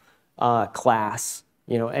style, class,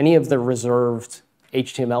 any of the reserved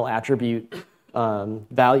HTML attribute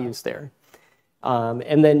values there.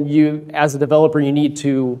 And then you, as a developer, you need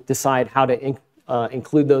to decide how to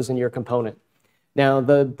include those in your component. Now,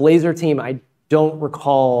 the Blazor team, I don't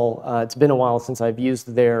recall, it's been a while since I've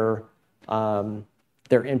used their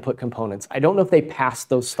input components. I don't know if they pass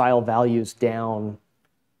those style values down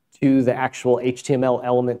to the actual HTML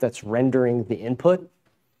element that's rendering the input.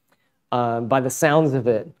 By the sounds of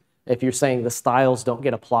it, if you're saying the styles don't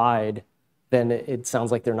get applied, then it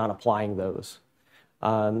sounds like they're not applying those.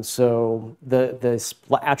 So the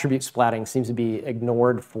attribute splatting seems to be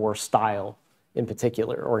ignored for style in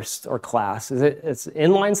particular, or class. It's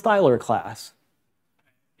inline style or class?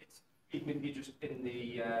 It's even if just in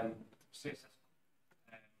the CSS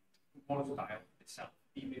model style itself,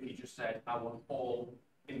 even if you just said, I want all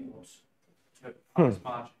inputs to pass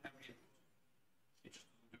margin, every input, it just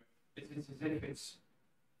doesn't do it. It's as if it's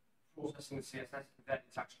processing the CSS, then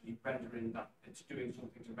it's actually rendering that, it's doing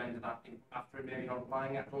something to render that in after it maybe not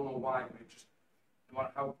applying it. I don't know why, but it just, no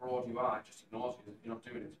matter how broad you are, it just ignores you, you're not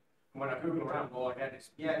doing it. And when I Google around, all I get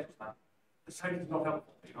is, yeah, it's that. The site is not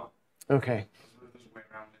helpful, you know. Okay. There's a way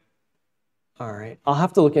around it. All right, I'll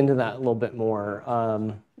have to look into that a little bit more.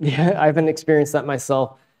 Yeah, I haven't experienced that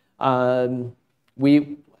myself. When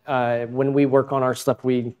we work on our stuff,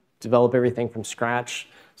 we develop everything from scratch,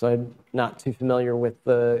 so I'm not too familiar with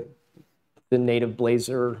the native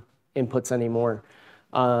Blazor inputs anymore.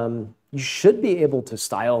 You should be able to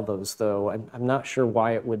style those, though. I'm not sure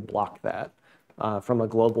why it would block that from a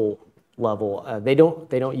global level. They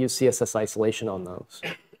don't use CSS isolation on those,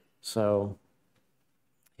 so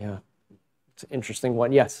yeah. It's an interesting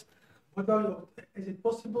one. Yes? Is it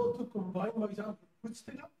possible to combine, for example,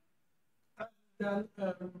 Bootstrap and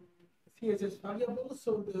then CSS variables,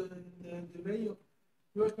 so the way of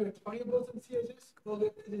working with variables in CSS, or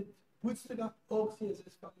is it Bootstrap or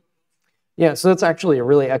CSS variables? Yeah, so that's actually a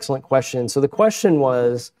really excellent question. So the question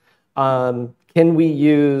was, can we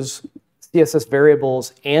use CSS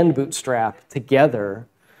variables and Bootstrap together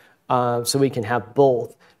so we can have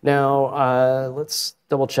both? Now, let's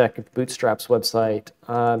double check Bootstrap's website.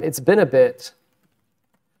 It's been a bit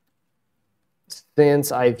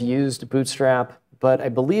since I've used Bootstrap, but I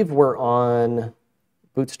believe we're on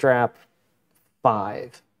Bootstrap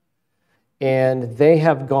 5. And they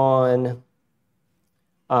have gone,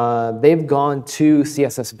 they've gone to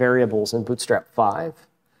CSS variables in Bootstrap 5.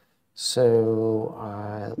 So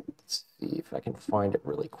let's see if I can find it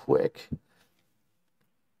really quick.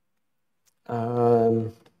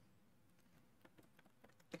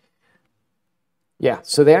 Yeah,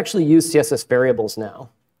 so they actually use CSS variables now.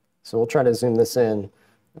 So we'll try to zoom this in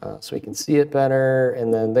so we can see it better.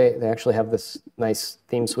 And then they actually have this nice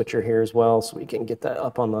theme switcher here as well, so we can get that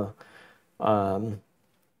up on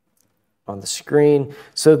the screen.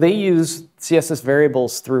 So they use CSS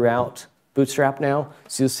variables throughout Bootstrap now.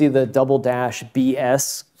 So you'll see the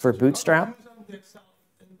 --BS for Bootstrap.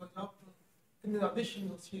 In an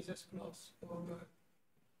additional CSS class or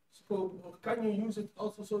scope, or can you use it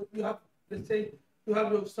also? So you have, let's say, you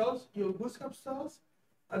have your styles, your Bootstrap styles,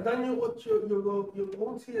 and then you want your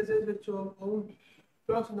own CSS with your own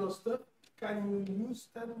personal stuff. Can you use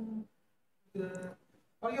then the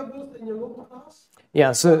variables in your local class?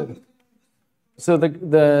 Yeah. So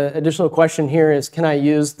the additional question here is, can I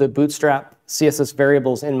use the Bootstrap CSS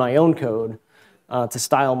variables in my own code to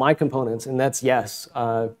style my components? And that's yes,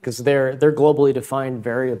 because they're globally defined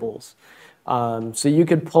variables. So you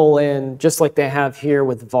could pull in, just like they have here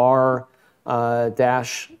with var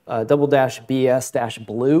 --BS--blue.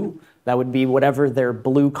 That would be whatever their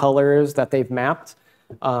blue color is that they've mapped.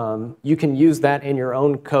 You can use that in your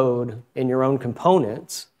own code, in your own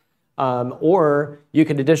components. Or you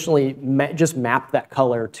could additionally just map that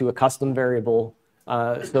color to a custom variable.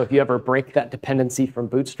 So if you ever break that dependency from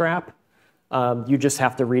Bootstrap, you just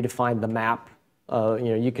have to redefine the map.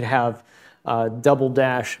 You could have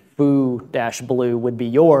 --foo-blue would be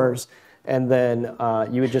yours, and then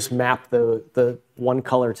you would just map the one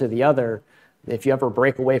color to the other. If you ever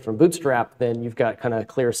break away from Bootstrap, then you've got kind of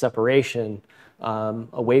clear separation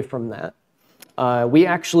away from that. We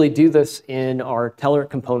actually do this in our Telerik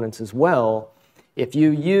components as well. If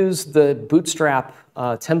you use the Bootstrap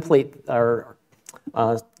template or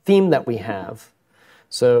theme that we have,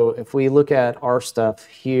 so if we look at our stuff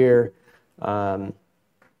here,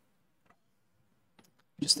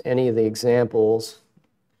 just any of the examples,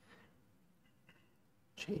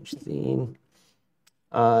 change theme,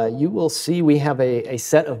 you will see we have a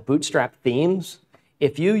set of Bootstrap themes.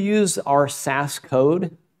 If you use our Sass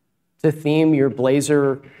code to theme your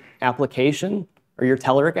Blazor application or your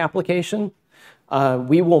Telerik application,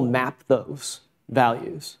 we will map those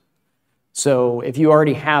values. So if you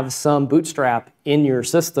already have some Bootstrap in your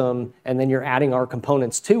system and then you're adding our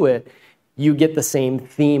components to it, you get the same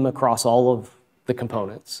theme across all of the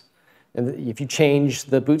components. And if you change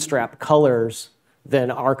the Bootstrap colors, then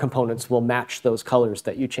our components will match those colors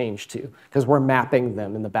that you change to, because we're mapping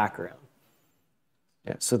them in the background.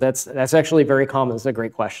 Yeah, so that's actually very common. It's a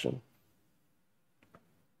great question.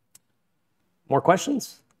 More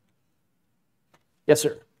questions? Yes,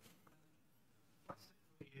 sir.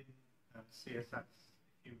 In CSS,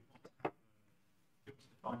 if you want to have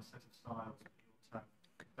defined set of styles, but you also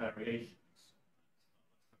have variations.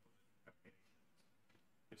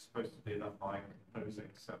 It's supposed to do that by composing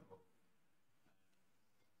several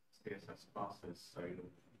CSS classes, so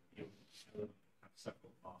you'll have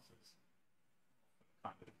several classes,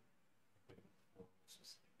 kind of with more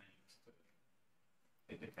specific names to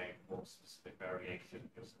indicate more specific variation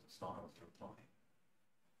just the styles you're applying.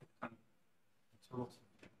 And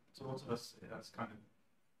to lots of us, that's kind of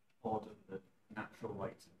odd, and the natural way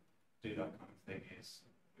to do that kind of thing is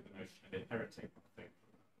with the notion of inheriting one thing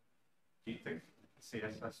from another. Do you think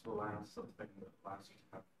CSS will allow something that allows you to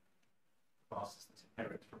have classes that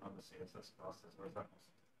inherit from other CSS classes, or is that not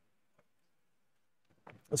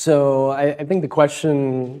something? So I think the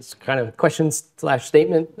question is kind of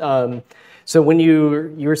question/statement. So when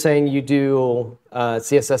you were saying you do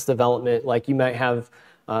CSS development, like you might have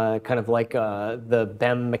kind of like the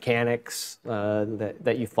BEM mechanics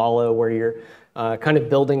that you follow, where you're kind of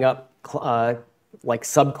building up like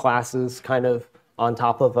subclasses kind of on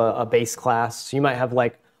top of a base class. So you might have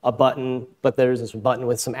like a button, but there's this button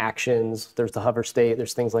with some actions. There's the hover state.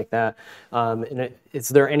 There's things like that. Is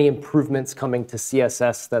there any improvements coming to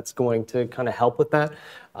CSS that's going to kind of help with that?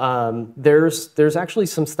 There's actually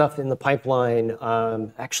some stuff in the pipeline.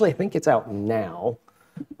 Actually, I think it's out now.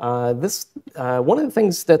 One of the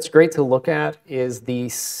things that's great to look at is the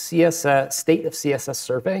CSS state of CSS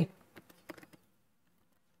survey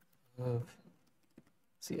of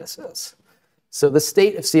CSS. So the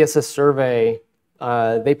state of CSS survey,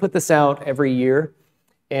 they put this out every year,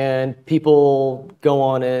 and people go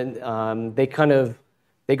on and they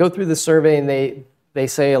go through the survey, and they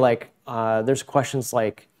say like there's questions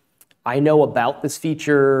like, I know about this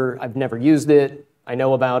feature, I've never used it, I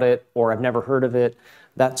know about it, or I've never heard of it,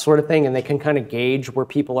 that sort of thing, and they can kind of gauge where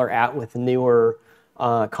people are at with newer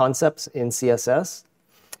concepts in CSS.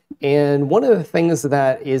 And one of the things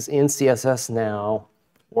that is in CSS now,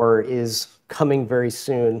 or is coming very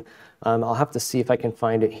soon, I'll have to see if I can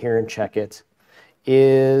find it here and check it,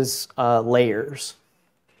 is layers.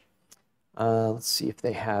 Let's see if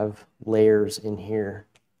they have layers in here.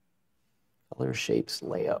 Color, shapes,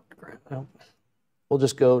 layout. We'll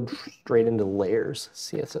just go straight into layers,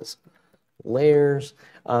 CSS. Layers.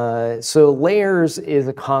 So layers is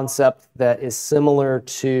a concept that is similar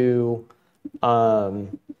to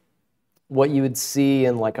what you would see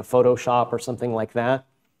in like a Photoshop or something like that,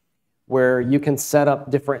 where you can set up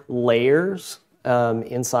different layers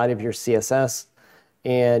inside of your CSS,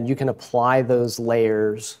 and you can apply those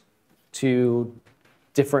layers to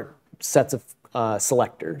different sets of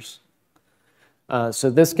selectors. So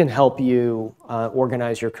this can help you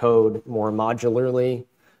organize your code more modularly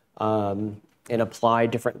and apply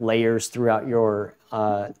different layers throughout your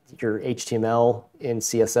HTML in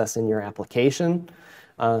CSS in your application.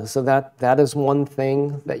 So that is one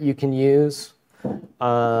thing that you can use.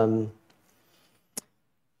 Not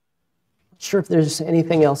sure if there's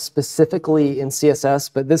anything else specifically in CSS,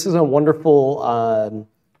 but this is a wonderful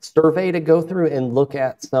survey to go through and look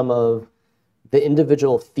at some of the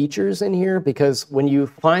individual features in here, because when you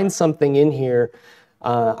find something in here,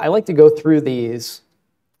 I like to go through these,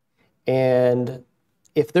 and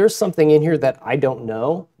if there's something in here that I don't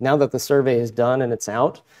know, now that the survey is done and it's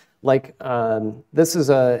out, like this is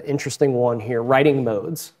an interesting one here, writing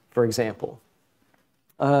modes, for example.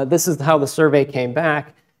 This is how the survey came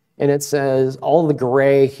back, and it says all the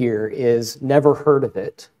gray here is never heard of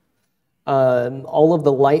it. All of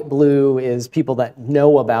the light blue is people that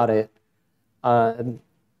know about it and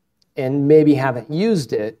maybe haven't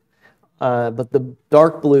used it, but the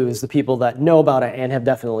dark blue is the people that know about it and have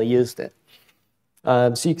definitely used it.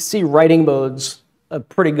 So you can see writing modes, a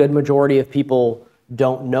pretty good majority of people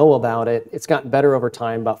don't know about it. It's gotten better over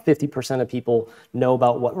time. About 50% of people know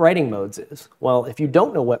about what writing modes is. Well, if you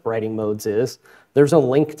don't know what writing modes is, there's a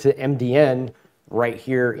link to MDN right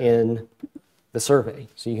here in the survey.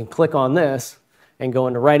 So you can click on this and go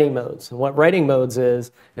into writing modes. And what writing modes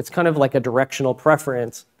is, it's kind of like a directional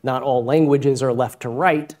preference. Not all languages are left to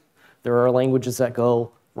right. There are languages that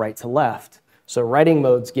go right to left. So writing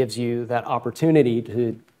modes gives you that opportunity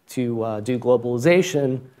to do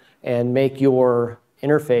globalization and make your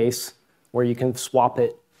interface where you can swap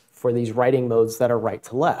it for these writing modes that are right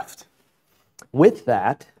to left. With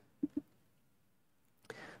that,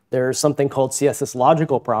 there's something called CSS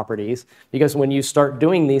logical properties, because when you start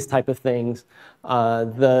doing these type of things,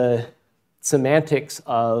 the semantics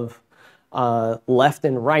of left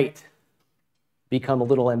and right become a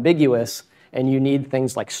little ambiguous, and you need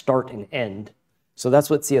things like start and end. So that's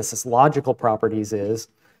what CSS logical properties is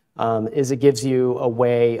it gives you a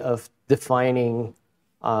way of defining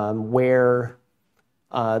where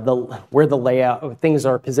where the layout things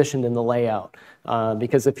are positioned in the layout.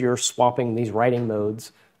 Because if you're swapping these writing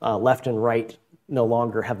modes, left and right no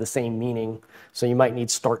longer have the same meaning. So you might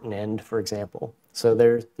need start and end, for example. So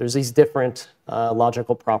there's these different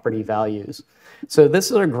logical property values. So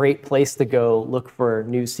this is a great place to go look for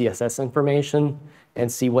new CSS information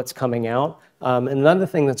and see what's coming out. And another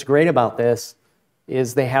thing that's great about this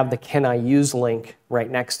is they have the Can I Use link right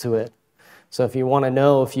next to it. So if you want to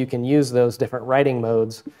know if you can use those different writing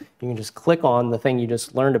modes, you can just click on the thing you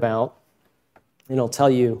just learned about, and it'll tell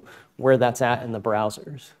you where that's at in the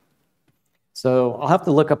browsers. So I'll have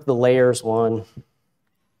to look up the layers one.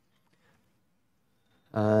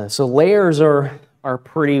 So layers are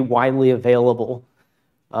pretty widely available,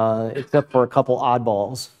 except for a couple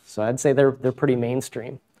oddballs. So I'd say they're pretty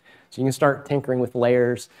mainstream. So you can start tinkering with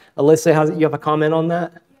layers. Alyssa, you have a comment on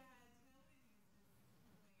that?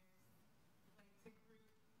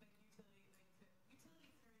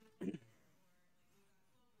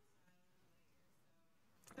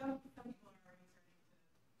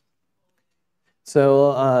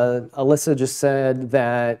 So Alyssa just said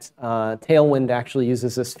that Tailwind actually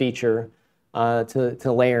uses this feature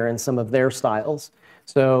to layer in some of their styles.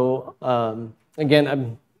 So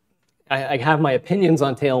again, I have my opinions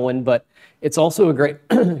on Tailwind, but it's also a great,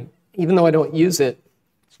 even though I don't use it,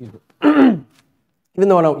 excuse me, even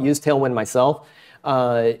though I don't use Tailwind myself,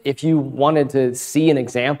 if you wanted to see an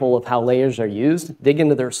example of how layers are used, dig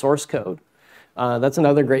into their source code. That's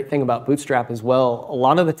another great thing about Bootstrap as well. A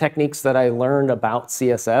lot of the techniques that I learned about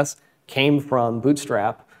CSS came from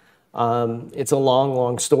Bootstrap. It's a long,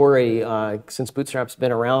 long story since Bootstrap's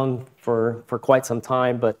been around for quite some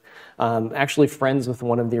time, but actually friends with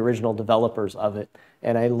one of the original developers of it.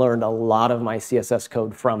 And I learned a lot of my CSS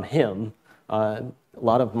code from him, a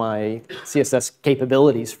lot of my CSS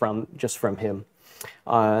capabilities just from him.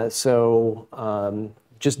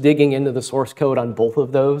 Just digging into the source code on both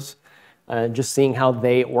of those, just seeing how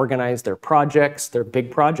they organize their projects, their big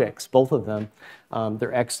projects, both of them.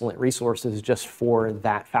 They're excellent resources just for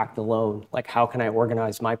that fact alone. Like, how can I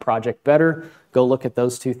organize my project better? Go look at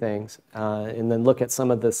those two things. And then look at some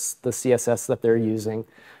of the CSS that they're using,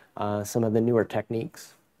 some of the newer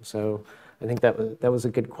techniques. So I think that was a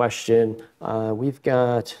good question. We've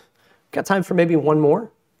got time for maybe one more.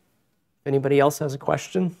 If anybody else has a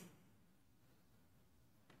question?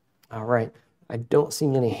 All right. I don't see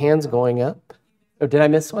any hands going up. Oh, did I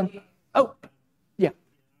miss one? Oh, yeah.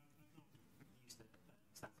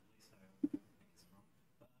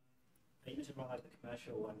 I usually run like the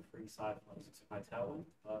commercial and free side of my Tailwind.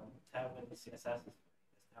 Tailwind CSS is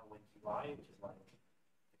Tailwind UI, which is like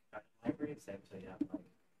the library. Same, so you have like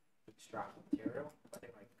Bootstrap material. I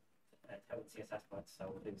think like Tailwind CSS by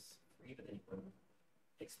itself is free, but then you wouldn't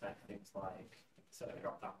expect things like sort of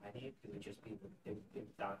drop down menu, because it would just be that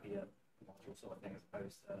would be a module sort of thing, as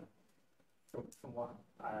opposed to from what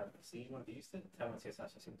I've seen when I've used it, Tailwind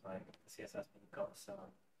CSS just seems like CSS got some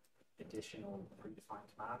additional predefined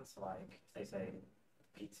commands. So like if they say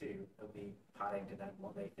P2, it'll be padding to then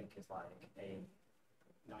what they think is like a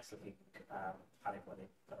nice looking padding where they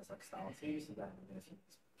put as like style 2. So then if you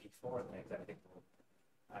use P4, it makes everything will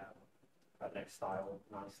next style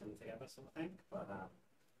nicely together, sort of thing. But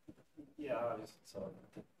yeah, I just sort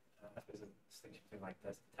of I suppose a distinction between like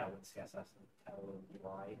there's Tailwind CSS and Tailwind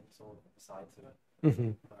UI sort of side to it.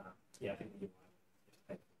 Mm-hmm. But yeah, I think the UI.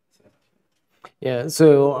 Yeah,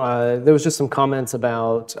 so there was just some comments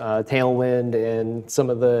about Tailwind and some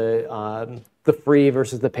of the free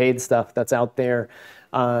versus the paid stuff that's out there.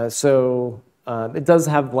 It does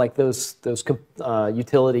have like those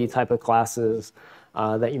utility type of classes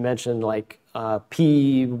that you mentioned, like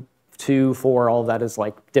P2, 4, all of that is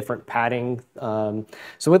like different padding. So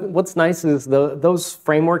what's nice is those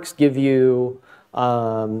frameworks give you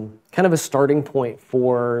kind of a starting point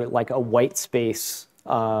for like a white space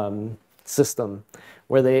system,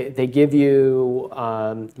 where they give you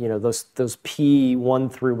those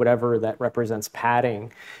P1 through whatever that represents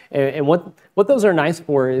padding, and what those are nice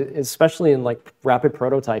for, especially in like rapid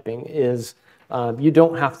prototyping, is you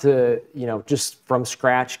don't have to just from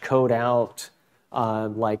scratch code out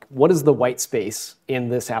like what is the white space in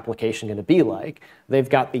this application going to be like. They've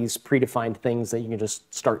got these predefined things that you can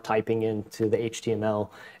just start typing into the HTML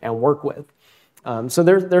and work with. So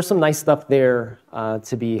there's some nice stuff there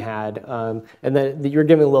to be had, and then you're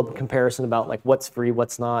giving a little comparison about like what's free,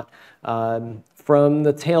 what's not. From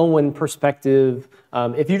the Tailwind perspective,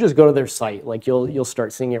 if you just go to their site, like you'll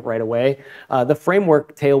start seeing it right away. The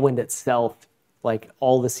framework Tailwind itself, like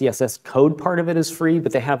all the CSS code part of it is free,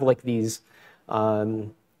 but they have like these.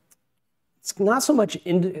 It's not so much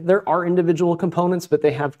there are individual components, but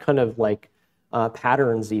they have kind of like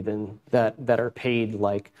patterns even that are paid.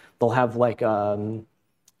 Like they'll have like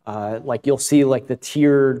you'll see like the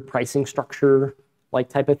tiered pricing structure like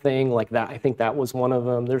type of thing like that. I think that was one of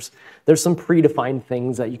them. There's some predefined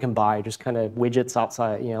things that you can buy, just kind of widgets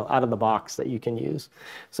outside, out of the box that you can use.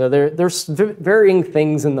 So there's varying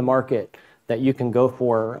things in the market that you can go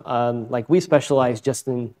for. Like we specialize just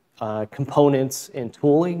in components and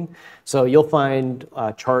tooling. So you'll find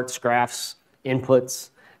charts, graphs,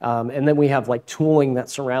 inputs, and then we have like tooling that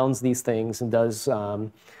surrounds these things and does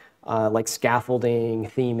like scaffolding,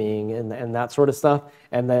 theming, and that sort of stuff.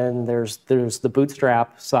 And then there's the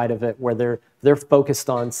Bootstrap side of it where they're focused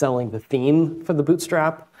on selling the theme for the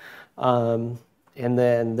Bootstrap. And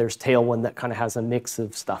then there's Tailwind that kind of has a mix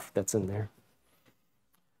of stuff that's in there.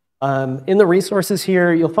 In the resources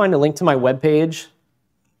here, you'll find a link to my webpage.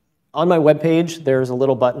 On my webpage, there's a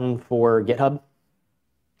little button for GitHub.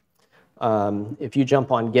 If you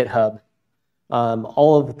jump on GitHub,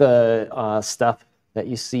 all of the stuff that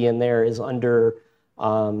you see in there is under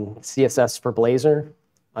CSS for Blazor,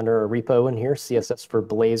 under a repo in here, CSS for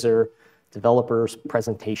Blazor developers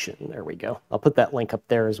presentation. There we go. I'll put that link up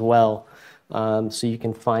there as well, so you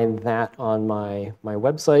can find that on my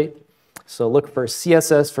website. So look for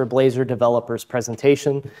CSS for Blazor developers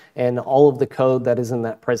presentation, and all of the code that is in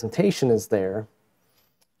that presentation is there.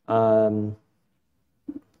 And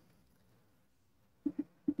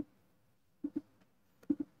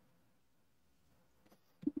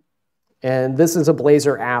this is a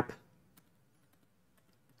Blazor app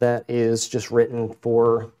that is just written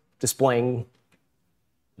for displaying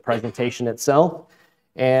the presentation itself.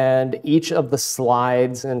 And each of the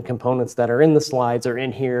slides and components that are in the slides are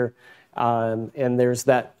in here. And there's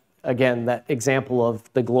that, again, that example of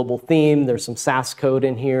the global theme. There's some Sass code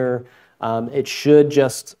in here. It should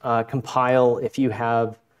just compile if you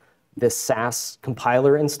have this Sass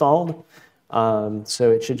compiler installed.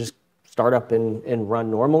 So it should just start up and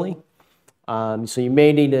run normally. So you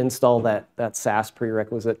may need to install that Sass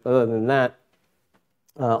prerequisite. Other than that,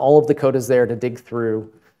 all of the code is there to dig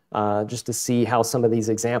through just to see how some of these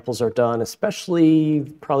examples are done,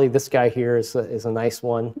 especially probably this guy here is a nice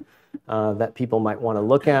one that people might want to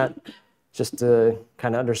look at just to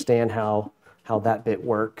kind of understand how that bit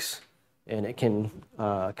works. And it can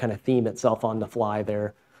kind of theme itself on the fly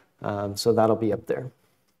there. So that'll be up there.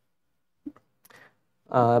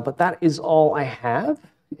 But that is all I have.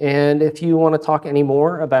 And if you want to talk any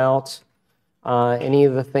more about any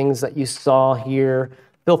of the things that you saw here,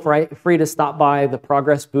 feel free to stop by the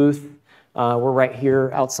Progress booth. We're right here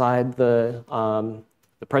outside the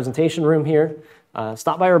presentation room here.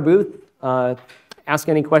 Stop by our booth, ask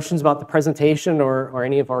any questions about the presentation or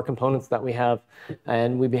any of our components that we have,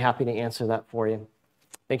 and we'd be happy to answer that for you.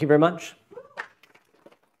 Thank you very much.